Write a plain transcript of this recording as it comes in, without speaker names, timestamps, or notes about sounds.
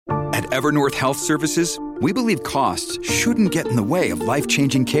Evernorth Health Services, we believe costs shouldn't get in the way of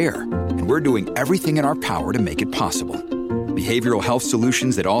life-changing care, and we're doing everything in our power to make it possible. Behavioral health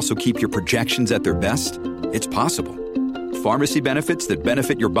solutions that also keep your projections at their best? It's possible. Pharmacy benefits that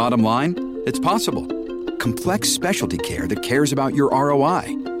benefit your bottom line? It's possible. Complex specialty care that cares about your ROI?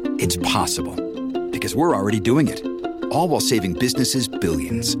 It's possible. Because we're already doing it. All while saving businesses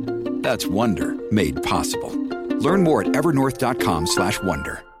billions. That's Wonder made possible. Learn more at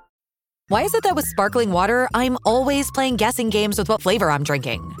evernorth.com/wonder. Why is it that with sparkling water, I'm always playing guessing games with what flavor I'm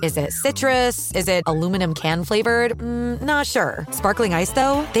drinking? Is it citrus? Is it aluminum can flavored? Not sure. Sparkling ice,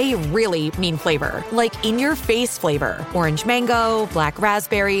 though, they really mean flavor. Like in-your-face flavor. Orange mango, black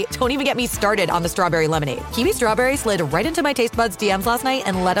raspberry. Don't even get me started on the strawberry lemonade. Kiwi Strawberry slid right into my taste buds DMs last night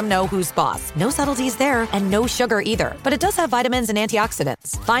and let them know who's boss. No subtleties there, and no sugar either. But it does have vitamins and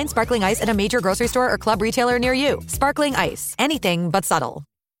antioxidants. Find sparkling ice at a major grocery store or club retailer near you. Sparkling ice. Anything but subtle.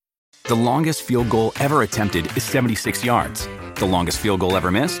 The longest field goal ever attempted is 76 yards. The longest field goal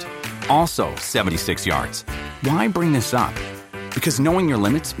ever missed? Also 76 yards. Why bring this up? Because knowing your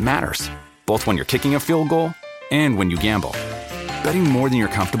limits matters, both when you're kicking a field goal and when you gamble. Betting more than you're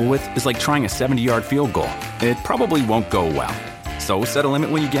comfortable with is like trying a 70-yard field goal. It probably won't go well. So set a limit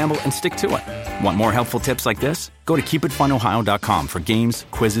when you gamble and stick to it. Want more helpful tips like this? Go to keepitfunohio.com for games,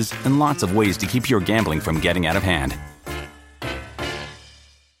 quizzes, and lots of ways to keep your gambling from getting out of hand.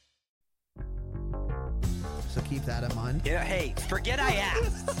 Keep that in mind. Yeah, hey, forget I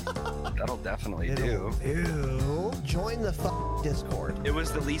asked. That'll definitely do. Ew. Join the Discord. It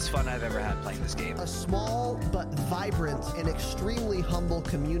was the least fun I've ever had playing this game. A small but vibrant and extremely humble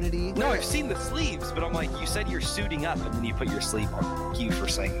community. No, I've seen the sleeves, but I'm like, you said you're suiting up, and then you put your sleeve on. Thank you for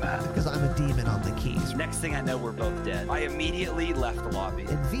saying that. Because I'm a demon on the keys. Next thing I know, we're both dead. I immediately left the lobby.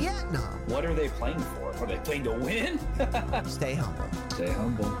 In Vietnam. What are they playing for? Are they playing to win? Stay humble. Stay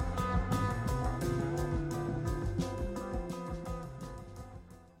humble.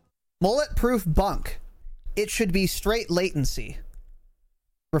 Mullet-proof bunk. It should be straight latency.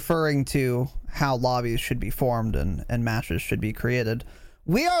 Referring to how lobbies should be formed and matches should be created.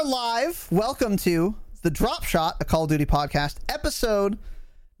 We are live. Welcome to the Drop Shot, a Call of Duty podcast, episode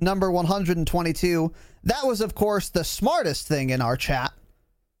number 122. That was, of course, the smartest thing in our chat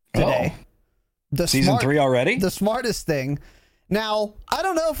today. Oh, season 3 already? The smartest thing. Now, I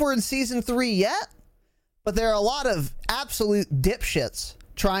don't know if we're in season 3 yet, but there are a lot of absolute dipshits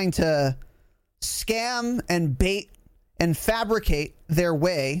trying to scam and bait and fabricate their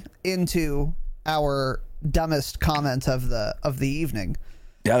way into our dumbest comment of the evening.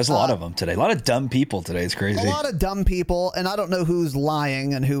 Yeah, there's a lot of them today. A lot of dumb people today. It's crazy. A lot of dumb people, and I don't know who's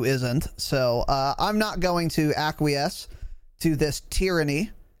lying and who isn't. So I'm not going to acquiesce to this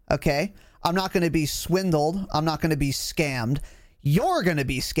tyranny, okay? I'm not going to be swindled. I'm not going to be scammed. You're going to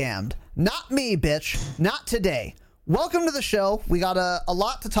be scammed. Not me, bitch. Not today. Welcome to the show. We got a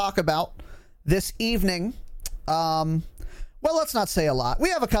lot to talk about this evening. Well, let's not say a lot. We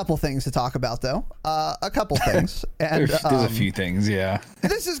have a couple things to talk about, though. A couple things. And there's a few things, yeah.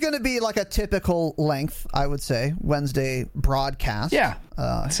 This is going to be like a typical length, I would say, Wednesday broadcast. Yeah,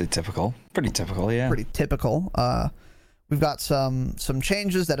 I'd say typical. Pretty typical, yeah. Pretty typical. We've got some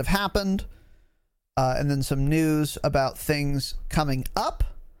changes that have happened, and then some news about things coming up.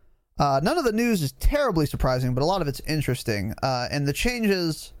 None of the news is terribly surprising, but a lot of it's interesting. And the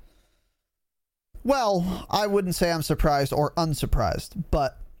changes, well, I wouldn't say I'm surprised or unsurprised,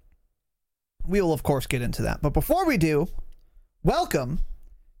 but we will, of course, get into that. But before we do, welcome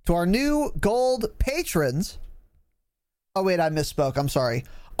to our new gold patrons. Oh, wait, I misspoke. I'm sorry.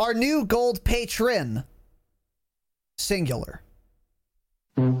 Our new gold patron, singular.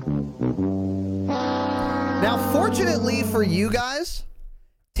 Now, fortunately for you guys,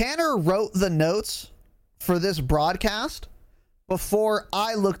 Tanner wrote the notes for this broadcast before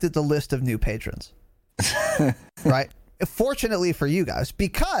I looked at the list of new patrons. Right? Fortunately for you guys,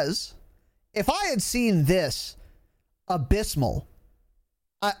 because if I had seen this abysmal,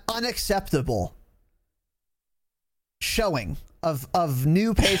 unacceptable showing of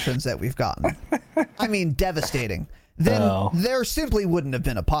new patrons that we've gotten, I mean, devastating, then there simply wouldn't have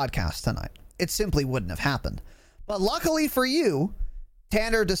been a podcast tonight. It simply wouldn't have happened. But luckily for you,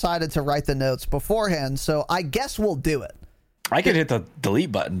 Tanner decided to write the notes beforehand, so I guess we'll do it. I could hit the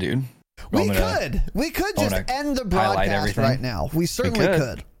delete button, dude. We could just end the broadcast right now. We certainly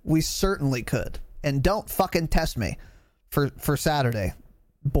could. We certainly could. And don't fucking test me for Saturday,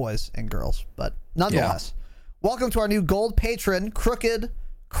 boys and girls. But nonetheless, welcome to our new gold patron, Crooked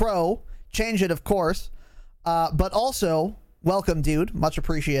Crow. Change it, of course. But also, welcome, dude. Much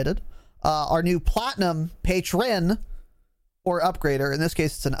appreciated. Our new platinum patron, or upgrader. In this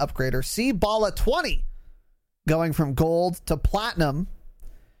case, it's an upgrader. C-Balla20 going from gold to platinum.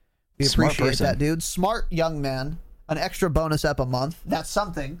 We Smart appreciate person. that, dude. Smart young man. An extra bonus ep a month. That's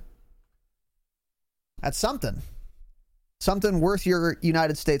something. That's something. Something worth your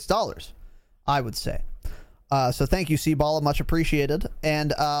United States dollars, I would say. So thank you, C-Balla. Much appreciated.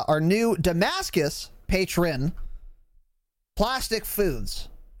 And our new Damascus patron, Plastic Foods.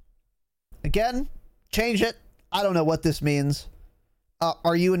 Again, change it. I don't know what this means.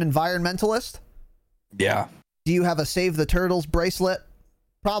 Are you an environmentalist? Yeah. Do you have a Save the Turtles bracelet?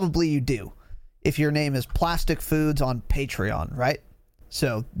 Probably you do. If your name is Plastic Foods on Patreon, right?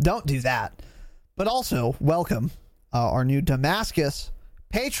 So don't do that. But also, welcome our new Damascus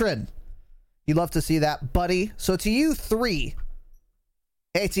patron. You love to see that, buddy. So to you three,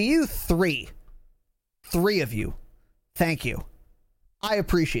 three of you, thank you. I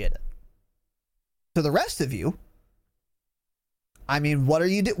appreciate it. To the rest of you, I mean, what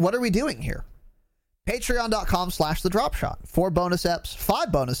are we doing here? Patreon.com/thedropshot. 4 bonus eps,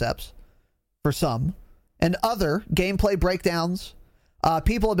 5 bonus eps for some, and other gameplay breakdowns.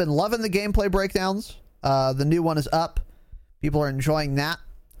 People have been loving the gameplay breakdowns. The new one is up. People are enjoying that.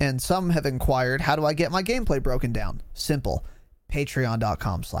 And some have inquired, how do I get my gameplay broken down? Simple.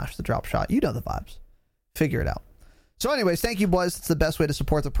 Patreon.com/thedropshot. You know the vibes. Figure it out. So anyways, thank you, boys. It's the best way to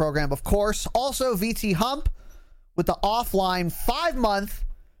support the program, of course. Also, VT Hump with the offline 5-month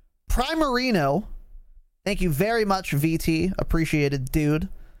Primarino. Thank you very much, VT. Appreciated, dude.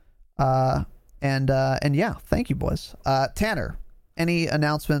 And yeah, thank you, boys. Tanner, any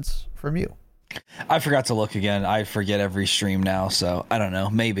announcements from you? I forgot to look again. I forget every stream now, so I don't know.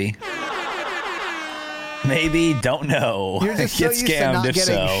 Maybe, don't know. You're just Get so used scammed to not if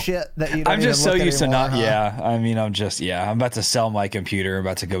getting so. shit that you don't I'm just so even look used to anymore, not. huh? Yeah, I mean, I'm about to sell my computer. I'm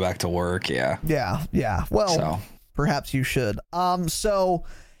about to go back to work. Yeah. Yeah. Well, perhaps you should. So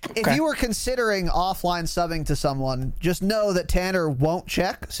if you were considering offline subbing to someone, just know that Tanner won't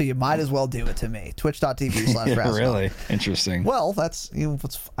check, so you might as well do it to me. Twitch.tv/Rascal. Really interesting. Well, that's,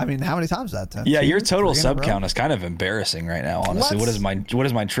 I mean, how many times is that? Yeah, 2, your total 3 in a sub row? count is kind of embarrassing right now, honestly. What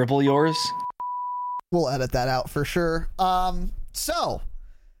is my triple yours? We'll edit that out for sure. So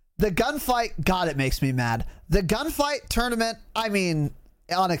the gunfight, God, it makes me mad. The gunfight tournament, I mean,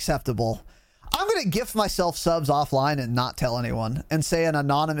 unacceptable. I'm going to gift myself subs offline and not tell anyone and say an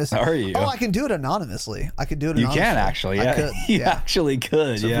anonymous. Are you? Oh, I can do it anonymously. I could do it You anonymously. can actually. Yeah. I could, You actually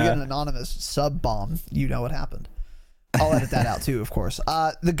could. So yeah. if you get an anonymous sub bomb, you know what happened. I'll edit that out too, of course.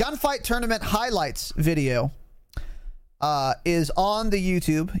 The gunfight tournament highlights video is on the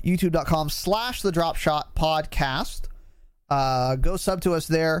youtube.com/thedropshot podcast. Go sub to us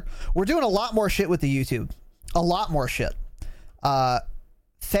there. We're doing a lot more shit with the YouTube. A lot more shit.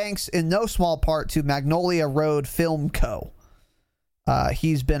 Thanks in no small part to Magnolia Road Film Co.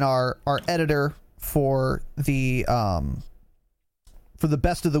 He's been our editor for the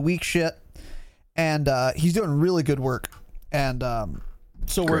best of the week shit, and he's doing really good work. And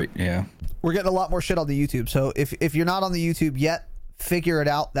so we're getting a lot more shit on the YouTube. So if you're not on the YouTube yet, figure it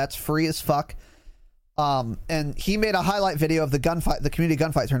out. That's free as fuck. And he made a highlight video of the community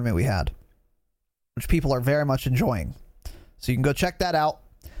gunfight tournament we had, which people are very much enjoying. So you can go check that out.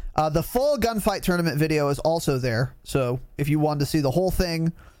 The full gunfight tournament video is also there. So if you wanted to see the whole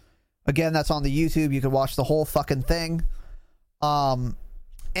thing, again, that's on the YouTube. You can watch the whole fucking thing. And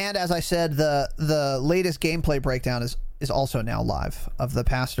as I said, the latest gameplay breakdown is also now live of the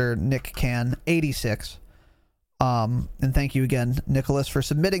Pastor Nick Can 86. And thank you again, Nicholas, for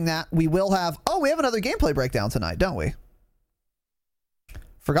submitting that. We have another gameplay breakdown tonight, don't we?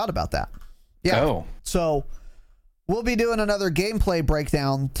 Forgot about that. Yeah. Oh. So we'll be doing another gameplay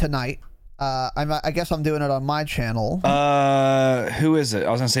breakdown tonight. I guess I'm doing it on my channel. Who is it?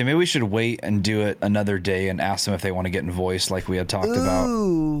 I was gonna say maybe we should wait and do it another day and ask them if they want to get in voice like we had talked about.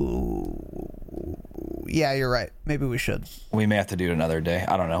 Yeah, you're right. Maybe we should. We may have to do it another day.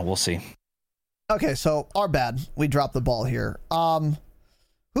 I don't know. We'll see. Okay, so our bad. We dropped the ball here.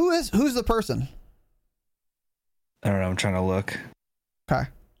 Who's the person? I don't know. I'm trying to look. Okay.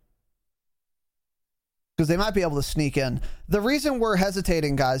 Because they might be able to sneak in. The reason we're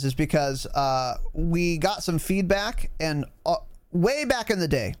hesitating, guys, is because we got some feedback, and way back in the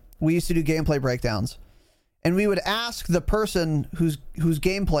day, we used to do gameplay breakdowns, and we would ask the person whose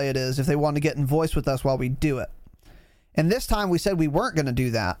gameplay it is if they want to get in voice with us while we do it. And this time we said we weren't going to do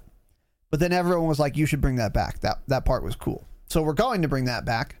that, but then everyone was like, you should bring that back. That part was cool. So we're going to bring that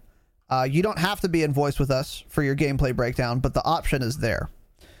back. You don't have to be in voice with us for your gameplay breakdown, but the option is there.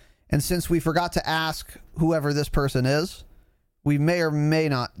 And since we forgot to ask whoever this person is, we may or may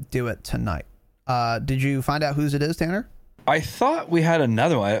not do it tonight. Did you find out whose it is, Tanner? I thought we had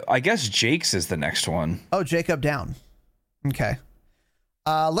another one. I guess Jake's is the next one. Oh, Jacob down. Okay.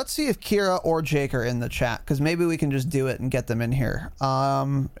 Let's see if Kira or Jake are in the chat, because maybe we can just do it and get them in here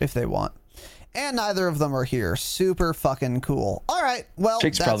if they want. And neither of them are here. Super fucking cool. All right. Well,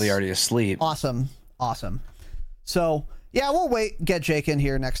 Jake's probably already asleep. Awesome. So, yeah, we'll wait. Get Jake in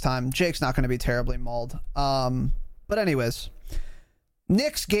here next time. Jake's not going to be terribly mauled. But anyways,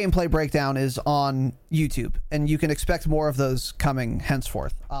 Nick's gameplay breakdown is on YouTube, and you can expect more of those coming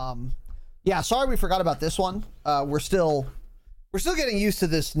henceforth. Yeah, sorry we forgot about this one. We're still getting used to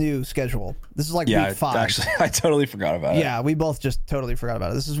this new schedule. This is like week 5. Actually, I totally forgot about it. Yeah, we both just totally forgot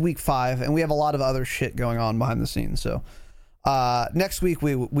about it. This is week 5, and we have a lot of other shit going on behind the scenes. So next week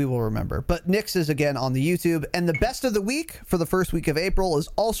we will remember. But Nick's is again on the YouTube, and the best of the week for the first week of April is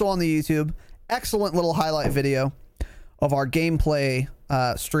also on the YouTube. Excellent little highlight video of our gameplay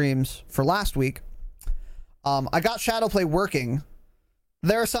streams for last week. I got Shadowplay working.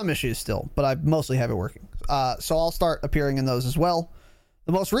 There are some issues still, but I mostly have it working. So I'll start appearing in those as well.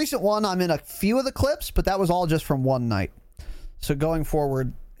 The most recent one, I'm in a few of the clips, but that was all just from one night. So going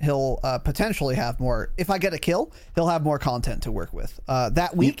forward, he'll potentially have more. If I get a kill, he'll have more content to work with.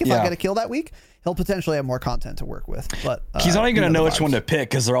 That week, if I get a kill that week, he'll potentially have more content to work with. But he's not even going to know which one to pick,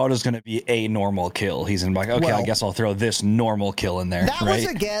 because they're all just going to be a normal kill. He's going to be like, okay, I guess I'll throw this normal kill in there. That was,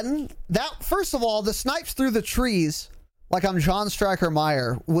 again, first of all, the snipes through the trees, like I'm John Stryker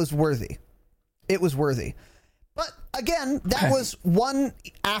Meyer, was worthy. It was worthy. But again, that was one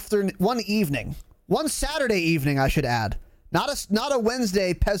evening. One Saturday evening, I should add. Not a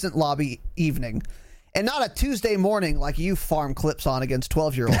Wednesday peasant lobby evening. And not a Tuesday morning like you farm clips on against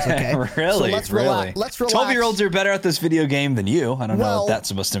 12-year-olds, okay? Really? So let's relax. 12-year-olds are better at this video game than you. I don't know what that's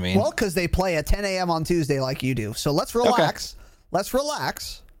supposed to mean. Well, because they play at 10 a.m. on Tuesday like you do. So let's relax. Okay. Let's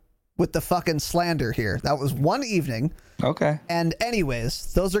relax with the fucking slander here. That was one evening. Okay. And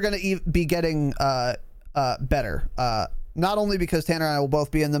anyways, those are going to be getting better. Not only because Tanner and I will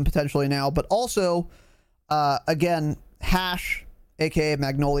both be in them potentially now, but also, again, Hash, a.k.a.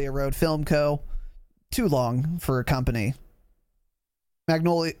 Magnolia Road Film Co., too long for a company.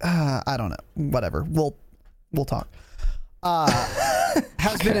 Magnolia, I don't know. Whatever. We'll talk.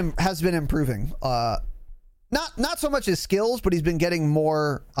 Has been improving. Not so much his skills, but he's been getting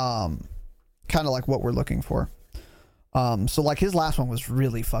more kind of like what we're looking for. So like his last one was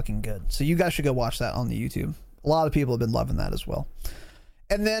really fucking good. So you guys should go watch that on the YouTube. A lot of people have been loving that as well.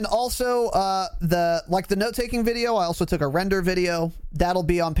 And then also the note-taking video, I also took a render video. That'll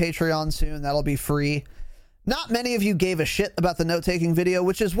be on Patreon soon. That'll be free. Not many of you gave a shit about the note-taking video,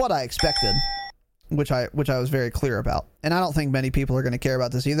 which is what I expected, which I was very clear about. And I don't think many people are going to care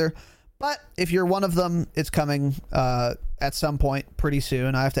about this either. But if you're one of them, it's coming at some point pretty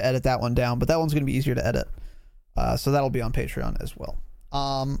soon. I have to edit that one down, but that one's going to be easier to edit. So that'll be on Patreon as well.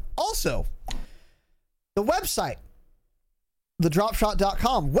 Also, the website,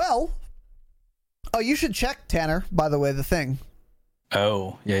 thedropshot.com. Well, you should check, Tanner, by the way, the thing.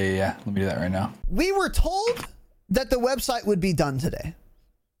 Oh, yeah. Let me do that right now. We were told that the website would be done today.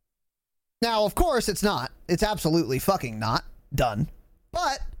 Now, of course, it's not. It's absolutely fucking not done.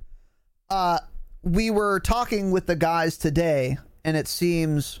 But we were talking with the guys today, and it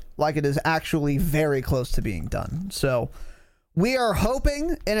seems like it is actually very close to being done. So we are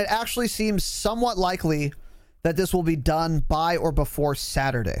hoping, and it actually seems somewhat likely, that this will be done by or before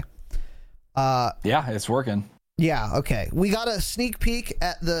Saturday. Yeah, it's working. Yeah, okay. We got a sneak peek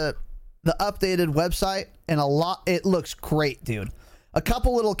at the updated website, and it looks great, dude. A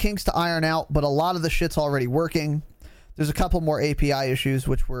couple little kinks to iron out, but a lot of the shit's already working. There's a couple more API issues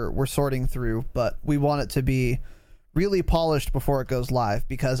which we're sorting through, but we want it to be really polished before it goes live,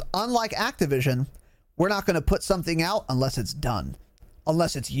 because unlike Activision, we're not going to put something out unless it's done,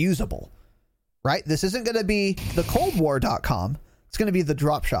 unless it's usable. Right? This isn't going to be the coldwar.com. It's going to be the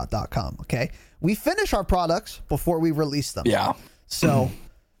dropshot.com. Okay. We finish our products before we release them. Yeah. So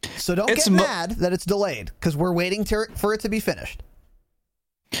don't get mad that it's delayed, because we're waiting for it to be finished.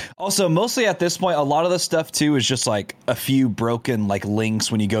 Also, mostly at this point, a lot of the stuff too is just like a few broken like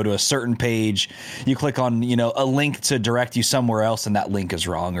links. When you go to a certain page, you click on, a link to direct you somewhere else, and that link is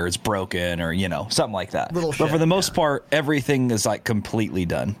wrong or it's broken or, something like that. But for the most part, everything is like completely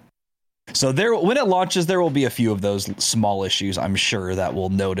done. So when it launches, there will be a few of those small issues, I'm sure, that we'll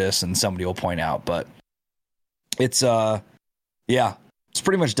notice and somebody will point out, but it's it's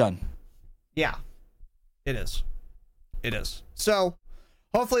pretty much done. Yeah, it is. So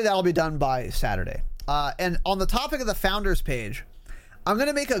hopefully that'll be done by Saturday. And on the topic of the founders page, I'm going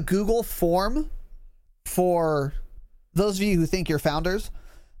to make a Google form for those of you who think you're founders.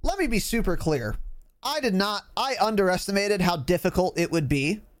 Let me be super clear. I underestimated how difficult it would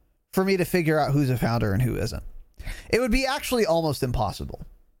be for me to figure out who's a founder and who isn't. It would be actually almost impossible.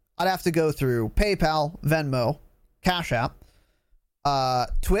 I'd have to go through PayPal, Venmo, Cash App,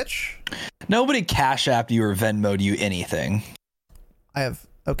 Twitch. Nobody Cash Apped you or Venmo'd you anything.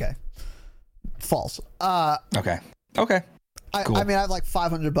 Okay. False. Okay. Cool. I mean, I have like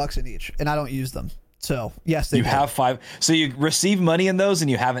 $500 in each, and I don't use them. So yes, you have five. So you receive money in those,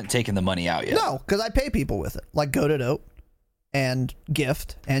 and you haven't taken the money out yet. No, because I pay people with it, like GoToDote and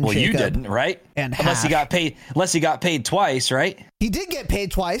Gift and well, Jacob, you didn't, right? And unless Hash. you got paid twice, right? He did get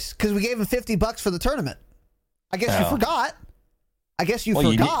paid twice because we gave him $50 for the tournament. I guess you forgot.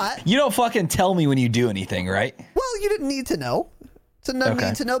 Forgot. You don't fucking tell me when you do anything, right? Well, you didn't need to know. It's a no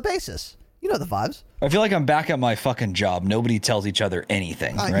need to know basis. You know the vibes. I feel like I'm back at my fucking job. Nobody tells each other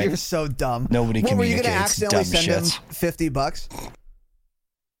anything, right? You're so dumb. Nobody communicates. Were you going to accidentally send him $50?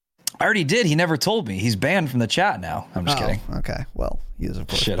 I already did. He never told me. He's banned from the chat now. I'm just kidding. Okay. Well, he is, of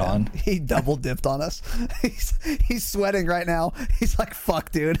course, shit banned. on. He double dipped on us. He's sweating right now. He's like,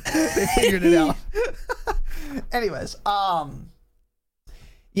 fuck, dude. They figured it out. Anyways,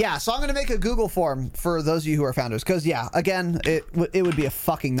 yeah, so I'm going to make a Google form for those of you who are founders. Because, yeah, again, it would be a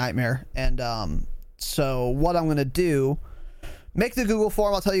fucking nightmare. And so what I'm going to do, make the Google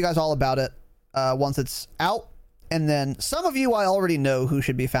form. I'll tell you guys all about it once it's out. And then some of you I already know who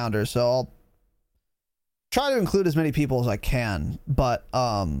should be founders. So I'll try to include as many people as I can. But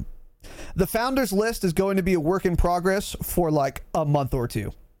the founders list is going to be a work in progress for like a month or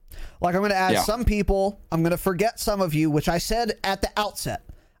two. Like, I'm going to add some people. I'm going to forget some of you, which I said at the outset.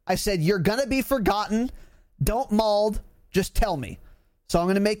 I said, you're going to be forgotten. Don't mold. Just tell me. So I'm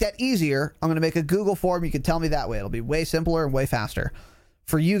going to make that easier. I'm going to make a Google form. You can tell me that way. It'll be way simpler and way faster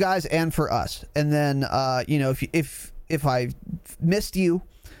for you guys and for us. And then, if I missed you,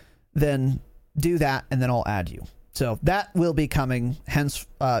 then do that, and then I'll add you. So that will be coming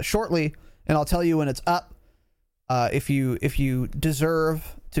shortly, and I'll tell you when it's up. If you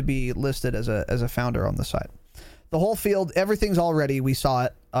deserve to be listed as a founder on the site. The whole field, everything's all ready. We saw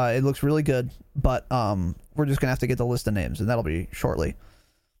it. It looks really good, but we're just gonna have to get the list of names, and that'll be shortly.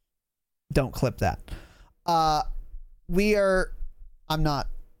 Don't clip that. I'm not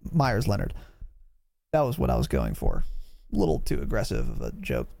Myers Leonard. That was what I was going for. A little too aggressive of a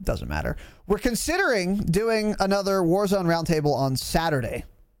joke. Doesn't matter. We're considering doing another Warzone roundtable on Saturday.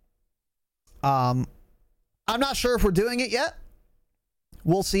 I'm not sure if we're doing it yet.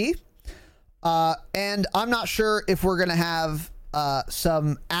 We'll see. And I'm not sure if we're going to have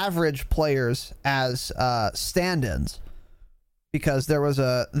some average players as stand-ins, because there was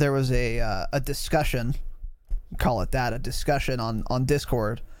a discussion, call it that, a discussion on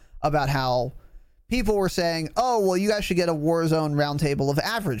Discord about how people were saying, oh, well, you guys should get a Warzone roundtable of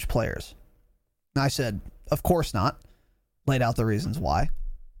average players. And I said, of course not. Laid out the reasons why.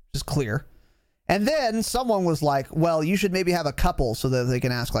 Just clear. And then someone was like, well, you should maybe have a couple so that they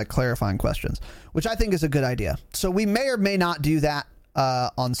can ask like clarifying questions, which I think is a good idea. So we may or may not do that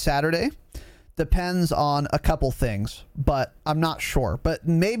on Saturday. Depends on a couple things, but I'm not sure. But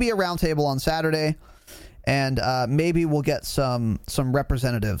maybe a roundtable on Saturday, and maybe we'll get some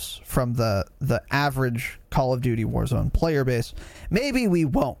representatives from the average Call of Duty Warzone player base. Maybe we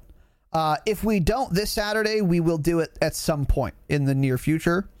won't. If we don't this Saturday, we will do it at some point in the near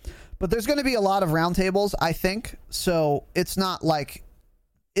future. But there's going to be a lot of roundtables, I think. So it's not like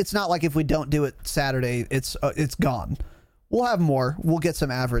if we don't do it Saturday, it's gone. We'll have more. We'll get some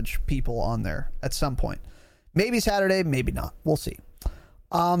average people on there at some point. Maybe Saturday, maybe not. We'll see.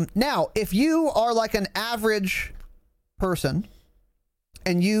 Now, if you are like an average person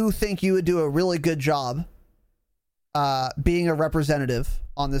and you think you would do a really good job being a representative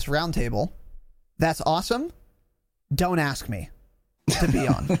on this roundtable, that's awesome. Don't ask me to be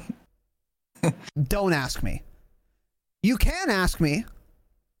on. Don't ask me. You can ask me.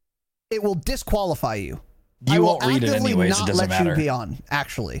 It will disqualify you. You won't read it anyways. It doesn't matter. I will actively not let you be on,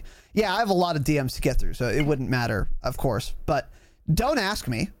 actually. Yeah, I have a lot of DMs to get through, so it wouldn't matter, of course. But don't ask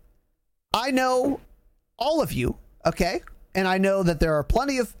me. I know all of you, okay? And I know that there are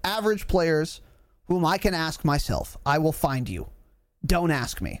plenty of average players whom I can ask myself. I will find you. Don't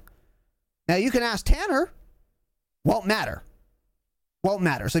ask me. Now, you can ask Tanner. Won't matter. Won't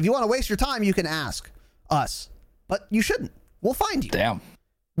matter. So if you want to waste your time, you can ask us. But you shouldn't. We'll find you. Damn.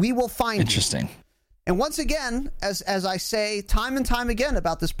 We will find you. Interesting. And once again, as I say time and time again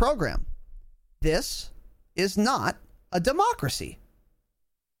about this program, this is not a democracy.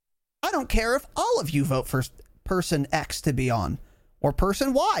 I don't care if all of you vote for person X to be on, or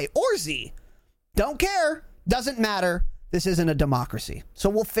person Y, or Z. Don't care. Doesn't matter. This isn't a democracy. So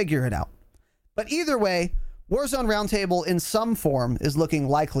we'll figure it out. But either way, Warzone Roundtable in some form is looking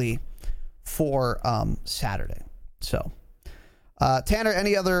likely for Saturday. So, Tanner,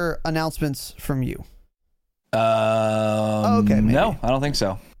 any other announcements from you? Okay, maybe. No, I don't think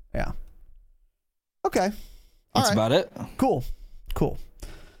so. Yeah. Okay. That's about it. Cool.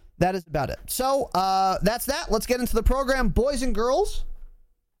 That is about it. So, that's that. Let's get into the program. Boys and girls,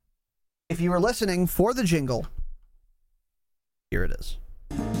 if you were listening for the jingle, here it is.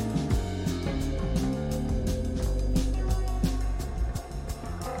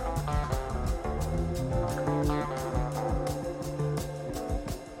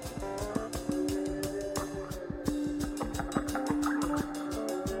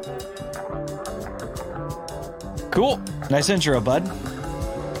 Cool. Nice intro, bud.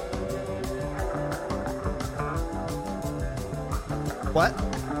 What?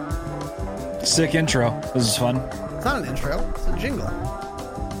 Sick intro. This is fun. It's not an intro. It's a jingle.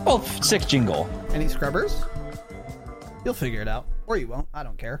 Well, sick jingle. Any scrubbers? You'll figure it out. Or you won't. I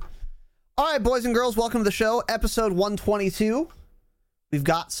don't care. All right, boys and girls, welcome to the show. Episode 122. We've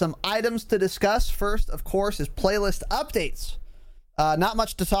got some items to discuss. First, of course, is playlist updates. Not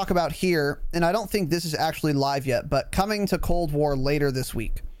much to talk about here, and I don't think this is actually live yet, but coming to Cold War later this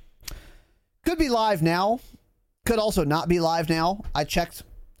week. Could be live now. Could also not be live now. I checked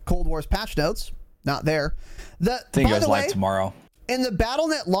Cold War's patch notes. Not there. I think it goes live tomorrow. In the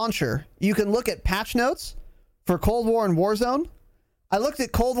Battle.net launcher, you can look at patch notes for Cold War and Warzone. I looked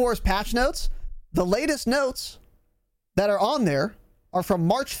at Cold War's patch notes. The latest notes that are on there are from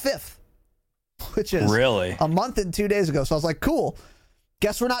March 5th, which is really a month and 2 days ago. So I was like, cool.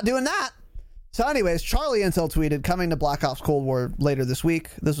 Guess we're not doing that. So anyways, Charlie Intel tweeted, coming to Black Ops Cold War later this week.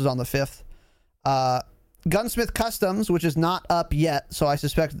 This was on the 5th. Gunsmith Customs, which is not up yet, so I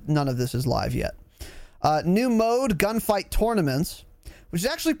suspect none of this is live yet. New mode, gunfight tournaments, which is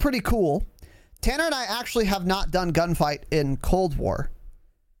actually pretty cool. Tanner and I actually have not done gunfight in Cold War.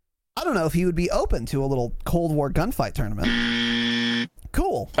 I don't know if he would be open to a little Cold War gunfight tournament.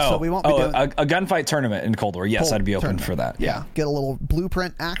 Cool. So we won't be doing a gunfight tournament in Cold War. Yes, I'd be open for that. Yeah. Get a little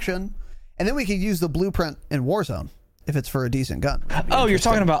blueprint action. And then we could use the blueprint in Warzone if it's for a decent gun. Oh, you're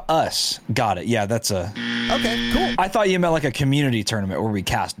talking about us. Got it. Yeah, that's a... Okay, cool. I thought you meant like a community tournament where we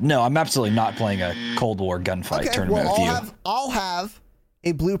cast. No, I'm absolutely not playing a Cold War gunfight tournament with you. I'll have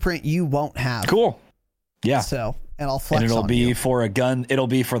a blueprint you won't have. Cool. Yeah. So, and I'll flex on and it'll be you. for a gun. It'll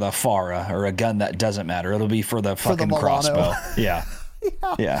be for the Farah, or a gun that doesn't matter. It'll be for the fucking crossbow. Yeah.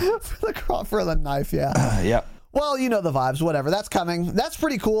 Yeah. For the knife, yeah. Yeah. Well, you know the vibes, whatever. That's coming. That's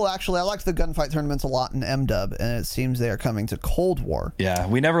pretty cool, actually. I liked the gunfight tournaments a lot in MW, and it seems they are coming to Cold War. Yeah,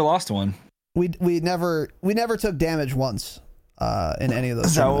 we never lost one. We never took damage once in any of those.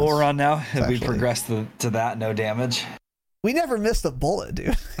 Is that what we're on now? Have we actually progressed to that? No damage? We never missed a bullet,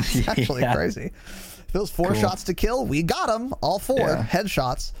 dude. It's actually crazy. If it was 4 shots to kill, we got them. All 4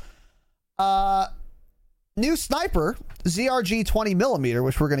 headshots. New sniper, ZRG 20mm,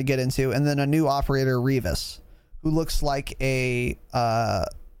 which we're going to get into, and then a new operator, Revis, who looks like a...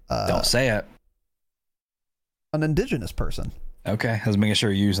 don't say it. An indigenous person. Okay, I was making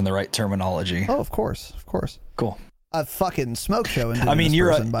sure you're using the right terminology. Oh, of course. Cool. A fucking smoke show. I mean,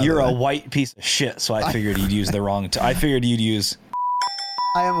 you're a white piece of shit, so I figured you'd use the wrong... I figured you'd use...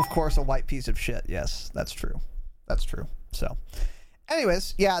 I am, of course, a white piece of shit. Yes, that's true. So...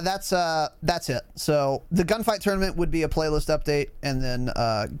 Anyways, yeah, that's it. So the gunfight tournament would be a playlist update, and then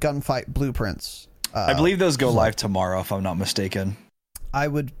gunfight blueprints. I believe those go live tomorrow, if I'm not mistaken. I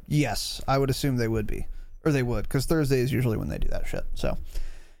would assume they would be, or they would, because Thursday is usually when they do that shit. So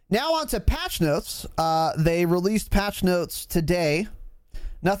now on to patch notes. They released patch notes today.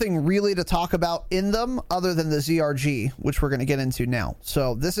 Nothing really to talk about in them other than the ZRG, which we're going to get into now.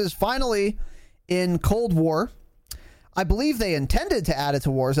 So this is finally in Cold War. I believe they intended to add it to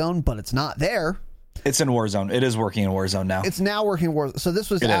Warzone, but it's not there. It's in Warzone. It is working in Warzone now. It's now working in Warzone. So this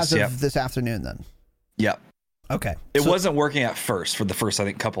was this afternoon then? Yep. Okay. It wasn't working at first for the first, I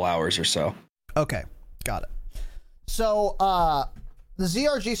think, couple hours or so. Okay. Got it. So the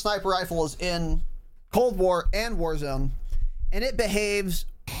ZRG sniper rifle is in Cold War and Warzone, and it behaves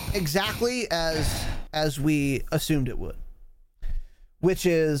exactly as we assumed it would, which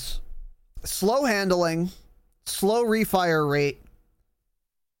is slow handling, slow refire rate,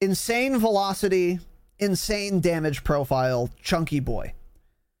 insane velocity, insane damage profile, chunky boy.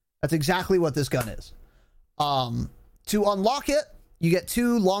 That's exactly what this gun is. To unlock it, you get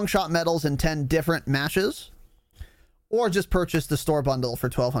 2 long shot medals in 10 different matches, or just purchase the store bundle for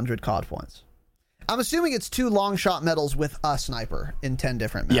 1,200 COD points. I'm assuming it's 2 long shot medals with a sniper in 10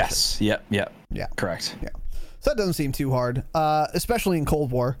 different matches. Yes. Yep. Yeah. Correct. Yeah. So that doesn't seem too hard, especially in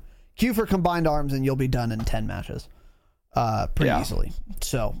Cold War. Queue for combined arms and you'll be done in 10 matches pretty easily.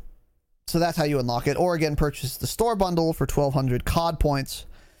 So that's how you unlock it. Or again, purchase the store bundle for 1,200 COD points.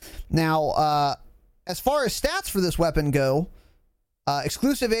 Now, as far as stats for this weapon go,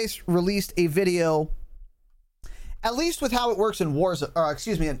 Exclusive Ace released a video, at least with how it works in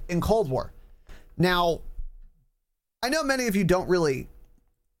in Cold War. Now, I know many of you don't really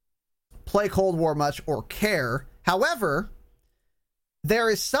play Cold War much or care. However,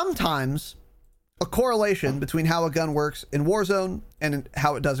 there is sometimes a correlation between how a gun works in Warzone and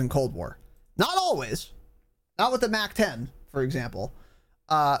how it does in Cold War. Not always. Not with the MAC-10, for example.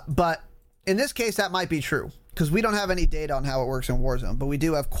 But in this case, that might be true, because we don't have any data on how it works in Warzone. But we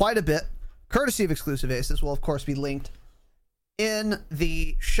do have quite a bit, courtesy of Exclusive Ace. This will, of course, be linked in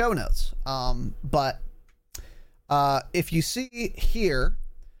the show notes. But if you see here,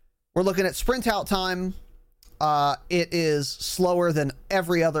 we're looking at sprint out time. It is slower than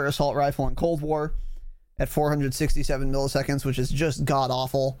every other assault rifle in Cold War at 467 milliseconds, which is just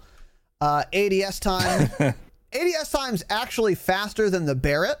god-awful. ADS time. ADS time's actually faster than the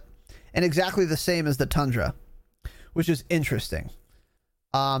Barrett and exactly the same as the Tundra, which is interesting.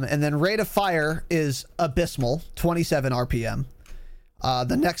 And then rate of fire is abysmal, 27 RPM.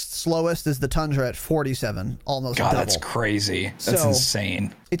 The next slowest is the Tundra at 47, almost double. That's crazy. That's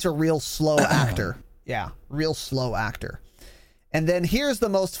insane. It's a real slow actor. Yeah, real slow actor. And then here's the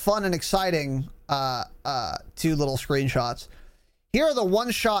most fun and exciting two little screenshots. Here are the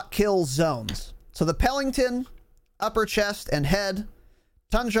one-shot kill zones. So the Pellington, upper chest and head.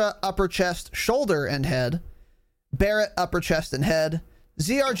 Tundra, upper chest, shoulder and head. Barrett, upper chest and head.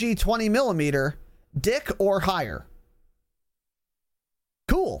 ZRG 20mm, dick or higher.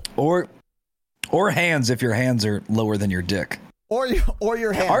 Cool. Or hands if your hands are lower than your dick. Or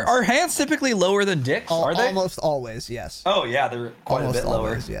your hands. Are hands typically lower than dicks? Are they? Almost always, yes. Oh yeah, they're quite almost a bit lower.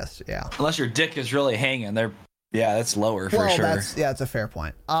 Always, yes, yeah. Unless your dick is really hanging, that's lower for sure. That's a fair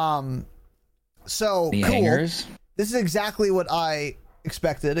point. So the cool. hangers. This is exactly what I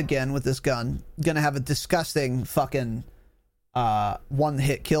expected. Again, with this gun, gonna have a disgusting fucking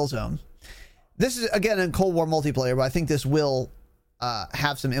one-hit kill zone. This is again in Cold War multiplayer, but I think this will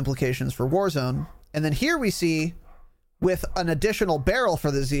have some implications for Warzone. And then here we see, with an additional barrel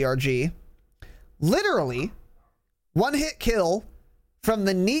for the ZRG, literally one-hit kill from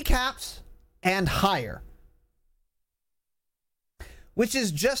the kneecaps and higher, which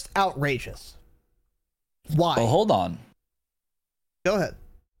is just outrageous. Why? Well, hold on. Go ahead.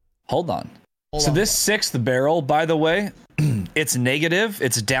 Hold on. This sixth barrel, by the way, it's negative.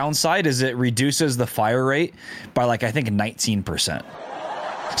 Its downside is it reduces the fire rate by I think 19%.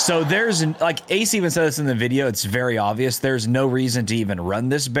 So there's Ace even said this in the video. It's very obvious. There's no reason to even run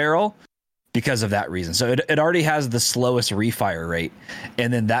this barrel because of that reason. So it already has the slowest refire rate,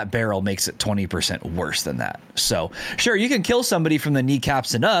 and then that barrel makes it 20% worse than that. So sure, you can kill somebody from the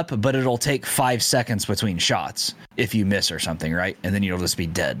kneecaps and up, but it'll take 5 seconds between shots if you miss or something, right? And then you'll just be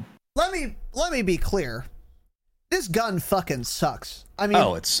dead. Let me be clear. This gun fucking sucks. I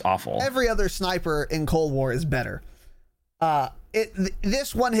mean, it's awful. Every other sniper in Cold War is better.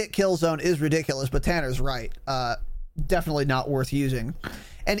 This one-hit kill zone is ridiculous, but Tanner's right. Definitely not worth using.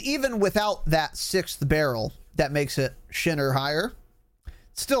 And even without that sixth barrel that makes it shin or higher,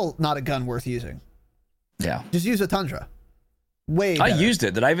 still not a gun worth using. Yeah. Just use a Tundra. Way better. I used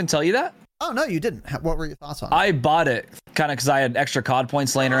it. Did I even tell you that? Oh, no, you didn't. What were your thoughts on it? I bought it kind of because I had extra COD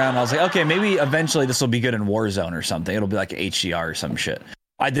points laying around. I was like, okay, maybe eventually this will be good in Warzone or something. It'll be like HDR or some shit.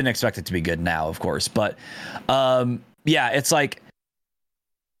 I didn't expect it to be good now, of course. But yeah, it's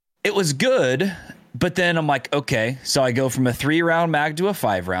it was good. But then I'm like, okay, so I go from a 3-round mag to a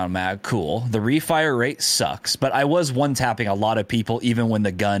 5-round mag. Cool. The refire rate sucks, but I was one-tapping a lot of people even when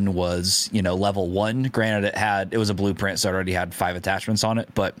the gun was, level 1. Granted, it was a blueprint, so it already had 5 attachments on it,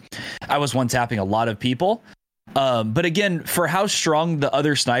 but I was one-tapping a lot of people. But again, for how strong the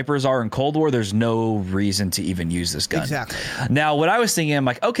other snipers are in Cold War, there's no reason to even use this gun. Exactly. Now, what I was thinking, I'm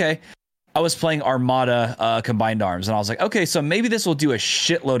like, okay, I was playing Armada Combined Arms, and I was like, okay, so maybe this will do a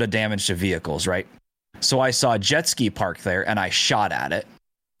shitload of damage to vehicles, right? So I saw a jet ski parked there, and I shot at it.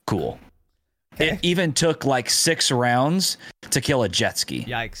 Cool. Okay. It even took 6 rounds to kill a jet ski.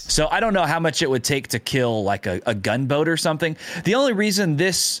 Yikes. So I don't know how much it would take to kill a gunboat or something. The only reason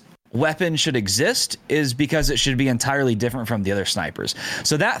this weapon should exist is because it should be entirely different from the other snipers.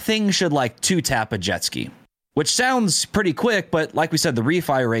 So that thing should 2-tap a jet ski, which sounds pretty quick, but like we said, the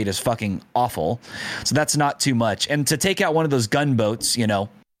refire rate is fucking awful. So that's not too much. And to take out one of those gunboats,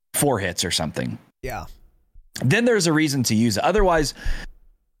 4 hits or something. Yeah. Then there's a reason to use it. Otherwise,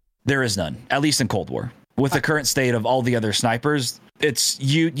 there is none, at least in Cold War. With the current state of all the other snipers, It's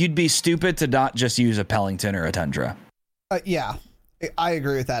you'd be stupid to not just use a Pellington or a Tundra. Yeah, I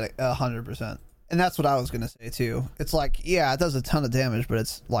agree with that 100%. And that's what I was going to say, too. It's like, yeah, it does a ton of damage, but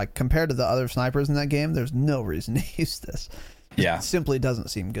it's like, compared to the other snipers in that game, there's no reason to use this. Yeah. It simply doesn't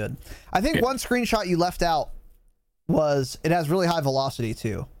seem good. I think one screenshot you left out was it has really high velocity,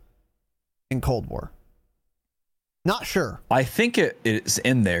 too, in Cold War. Not sure. I think it's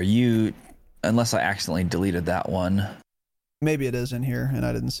in there. Unless I accidentally deleted that one. Maybe it is in here and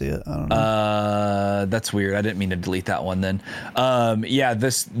I didn't see it. I don't know. That's weird. I didn't mean to delete that one then.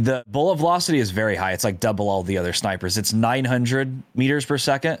 The bullet velocity is very high. It's like double all the other snipers. It's 900 meters per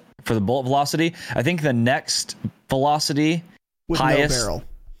second for the bullet velocity. I think the next velocity with highest, no barrel.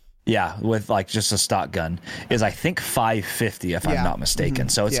 Yeah, with like just a stock gun is I think 550 if I'm not mistaken.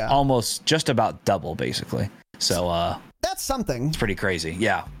 So it's almost just about double basically. So that's something. It's pretty crazy.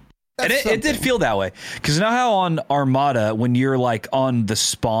 Yeah. And it did feel that way, because you know how on Armada, when you're like on the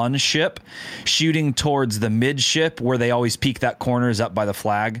spawn ship shooting towards the midship where they always peek that corner is up by the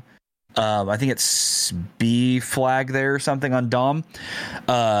flag. I think it's B flag there or something on Dom.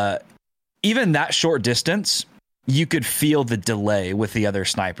 Even that short distance, you could feel the delay with the other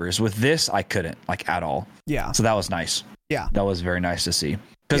snipers. With this, I couldn't like at all. Yeah. So that was nice. Yeah. That was very nice to see,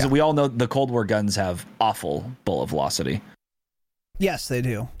 because we all know the Cold War guns have awful bullet velocity. Yes, they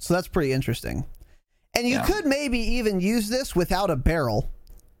do. So that's pretty interesting. And you could maybe even use this without a barrel,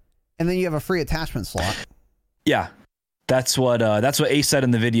 and then you have a free attachment slot. Yeah, that's what Ace said in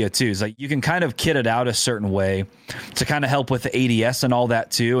the video too. Is like you can kind of kit it out a certain way to kind of help with the ADS and all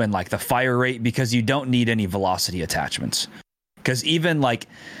that too, and like the fire rate, because you don't need any velocity attachments. Because even like,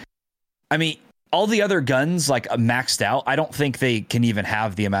 I mean, all the other guns like maxed out, I don't think they can even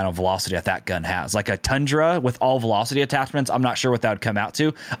have the amount of velocity that gun has. Like a Tundra with all velocity attachments, I'm not sure what that would come out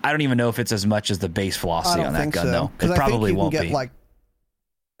to. I don't even know if it's as much as the base velocity on that gun, though. It probably won't be. Like,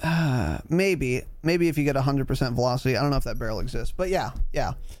 maybe if you get 100% velocity, I don't know if that barrel exists, but yeah.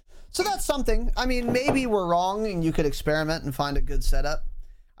 So that's something. I mean, maybe we're wrong and you could experiment and find a good setup.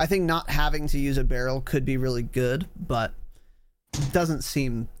 I think not having to use a barrel could be really good, but doesn't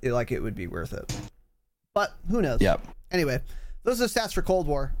seem like it would be worth it. But who knows? Yep. Anyway, those are the stats for Cold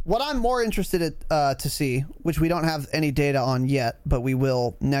War. What I'm more interested to see, which we don't have any data on yet, but we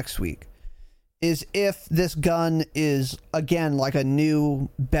will next week, is if this gun is, again, like a new,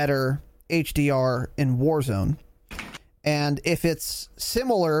 better HDR in Warzone. And if it's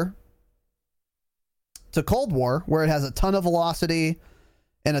similar to Cold War, where it has a ton of velocity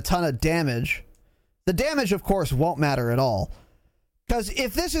and a ton of damage. The damage, of course, won't matter at all. Because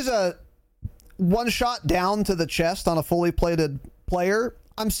if this is a one shot down to the chest on a fully plated player,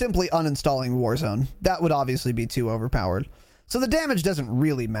 I'm simply uninstalling Warzone. That would obviously be too overpowered. So the damage doesn't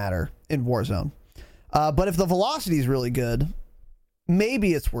really matter in Warzone. But if the velocity is really good,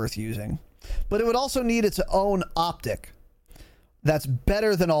 maybe it's worth using. But it would also need its own optic that's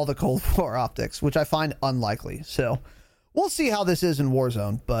better than all the Cold War optics, which I find unlikely. So we'll see how this is in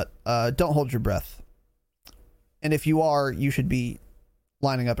Warzone, but don't hold your breath. And if you are, you should be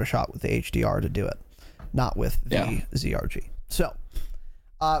lining up a shot with the HDR to do it, not with the ZRG. So,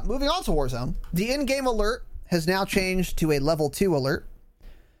 moving on to Warzone, the in-game alert has now changed to a level 2 alert.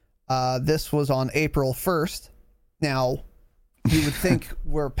 This was on April 1st. Now, you would think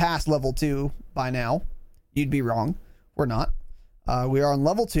we're past level 2 by now. You'd be wrong. We're not. We are on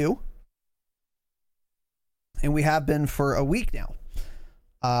level 2, and we have been for a week now.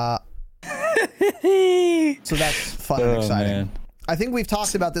 So that's fun and exciting. Man. I think we've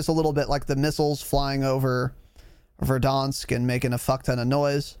talked about this a little bit, like the missiles flying over Verdansk and making a fuck ton of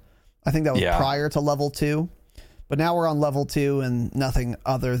noise. I think that was prior to level 2, but now we're on level 2 and nothing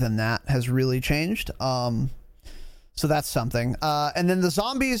other than that has really changed. So that's something. And then the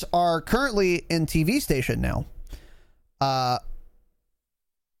zombies are currently in TV station now,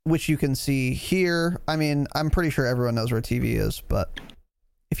 which you can see here. I mean, I'm pretty sure everyone knows where TV is, but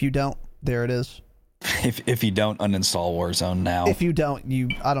if you don't, there it is. If you don't, uninstall Warzone now. If you don't,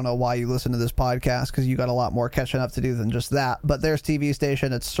 I don't know why you listen to this podcast, because you got a lot more catching up to do than just that. But there's TV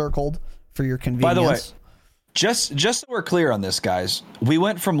station. It's circled for your convenience. By the way, just so we're clear on this, guys, we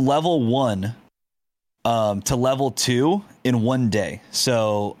went from level 1 to level 2 in one day.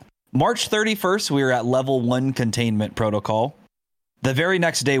 So March 31st, we were at level 1 containment protocol. The very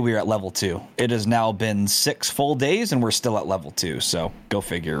next day, we were at level 2. It has now been 6 full days, and we're still at level 2. So go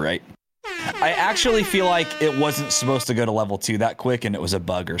figure, right? I actually feel like it wasn't supposed to go to level 2 that quick, and it was a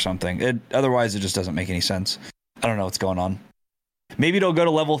bug or something. Otherwise, it just doesn't make any sense. I don't know what's going on. Maybe it'll go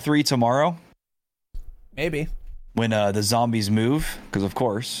to level 3 tomorrow. Maybe. When the zombies move, because of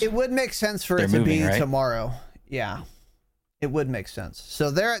course. It would make sense for it to be tomorrow. Yeah. It would make sense.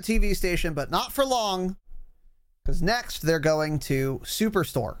 So they're at TV station, but not for long, because next they're going to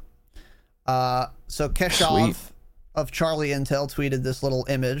Superstore. So Keshav of Charlie Intel tweeted this little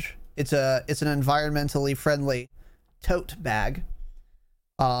image. It's an environmentally friendly tote bag.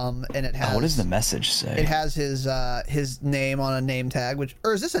 And it has, what does the message say? It has his name on a name tag,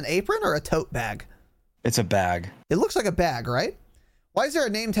 or is this an apron or a tote bag? It's a bag. It looks like a bag, right? Why is there a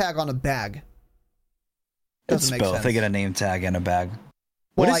name tag on a bag? Doesn't make sense. They get a name tag and a bag.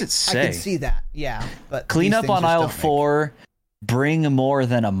 What does it say? I can see that, yeah. But clean up on aisle 4, bring more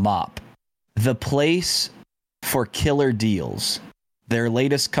than a mop. The place for killer deals. Their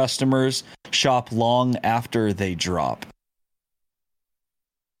latest customers shop long after they drop.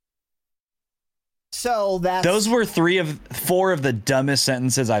 So those were 4 of the dumbest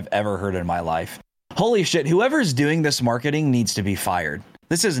sentences I've ever heard in my life. Holy shit, whoever's doing this marketing needs to be fired.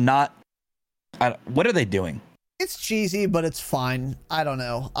 This is not... what are they doing? It's cheesy, but it's fine. I don't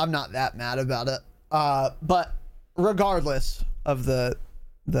know. I'm not that mad about it. But regardless of the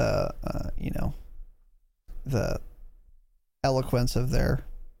eloquence of their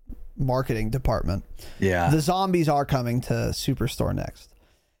marketing department, the zombies are coming to Superstore next.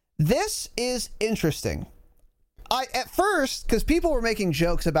 This is interesting. At first, because people were making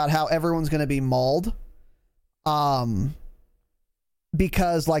jokes about how everyone's going to be mauled,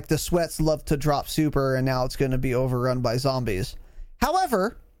 because like the sweats love to drop super, and now it's going to be overrun by zombies.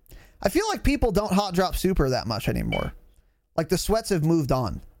 However, I feel like people don't hot drop super that much anymore. Like the sweats have moved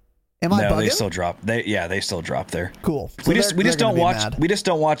on. Am I bugging? They still drop. They still drop there. Cool. So we just don't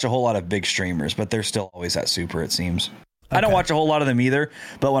watch a whole lot of big streamers, but they're still always at super, it seems. Okay. I don't watch a whole lot of them either,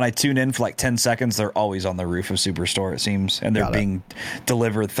 but when I tune in for like 10 seconds, they're always on the roof of Superstore, it seems, and they're being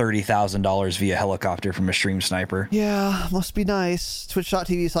delivered $30,000 via helicopter from a stream sniper. Yeah, must be nice.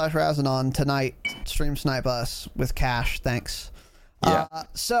 Twitch.tv/Razanon tonight. Stream snipe us with cash. Thanks. Yeah.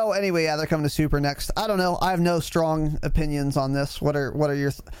 So anyway, they're coming to Super next. I don't know. I have no strong opinions on this. What are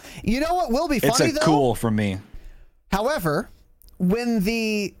your... You know what will be funny, though? Cool from me. However, when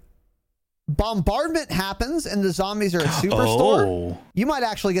the bombardment happens and the zombies are at Superstore, you might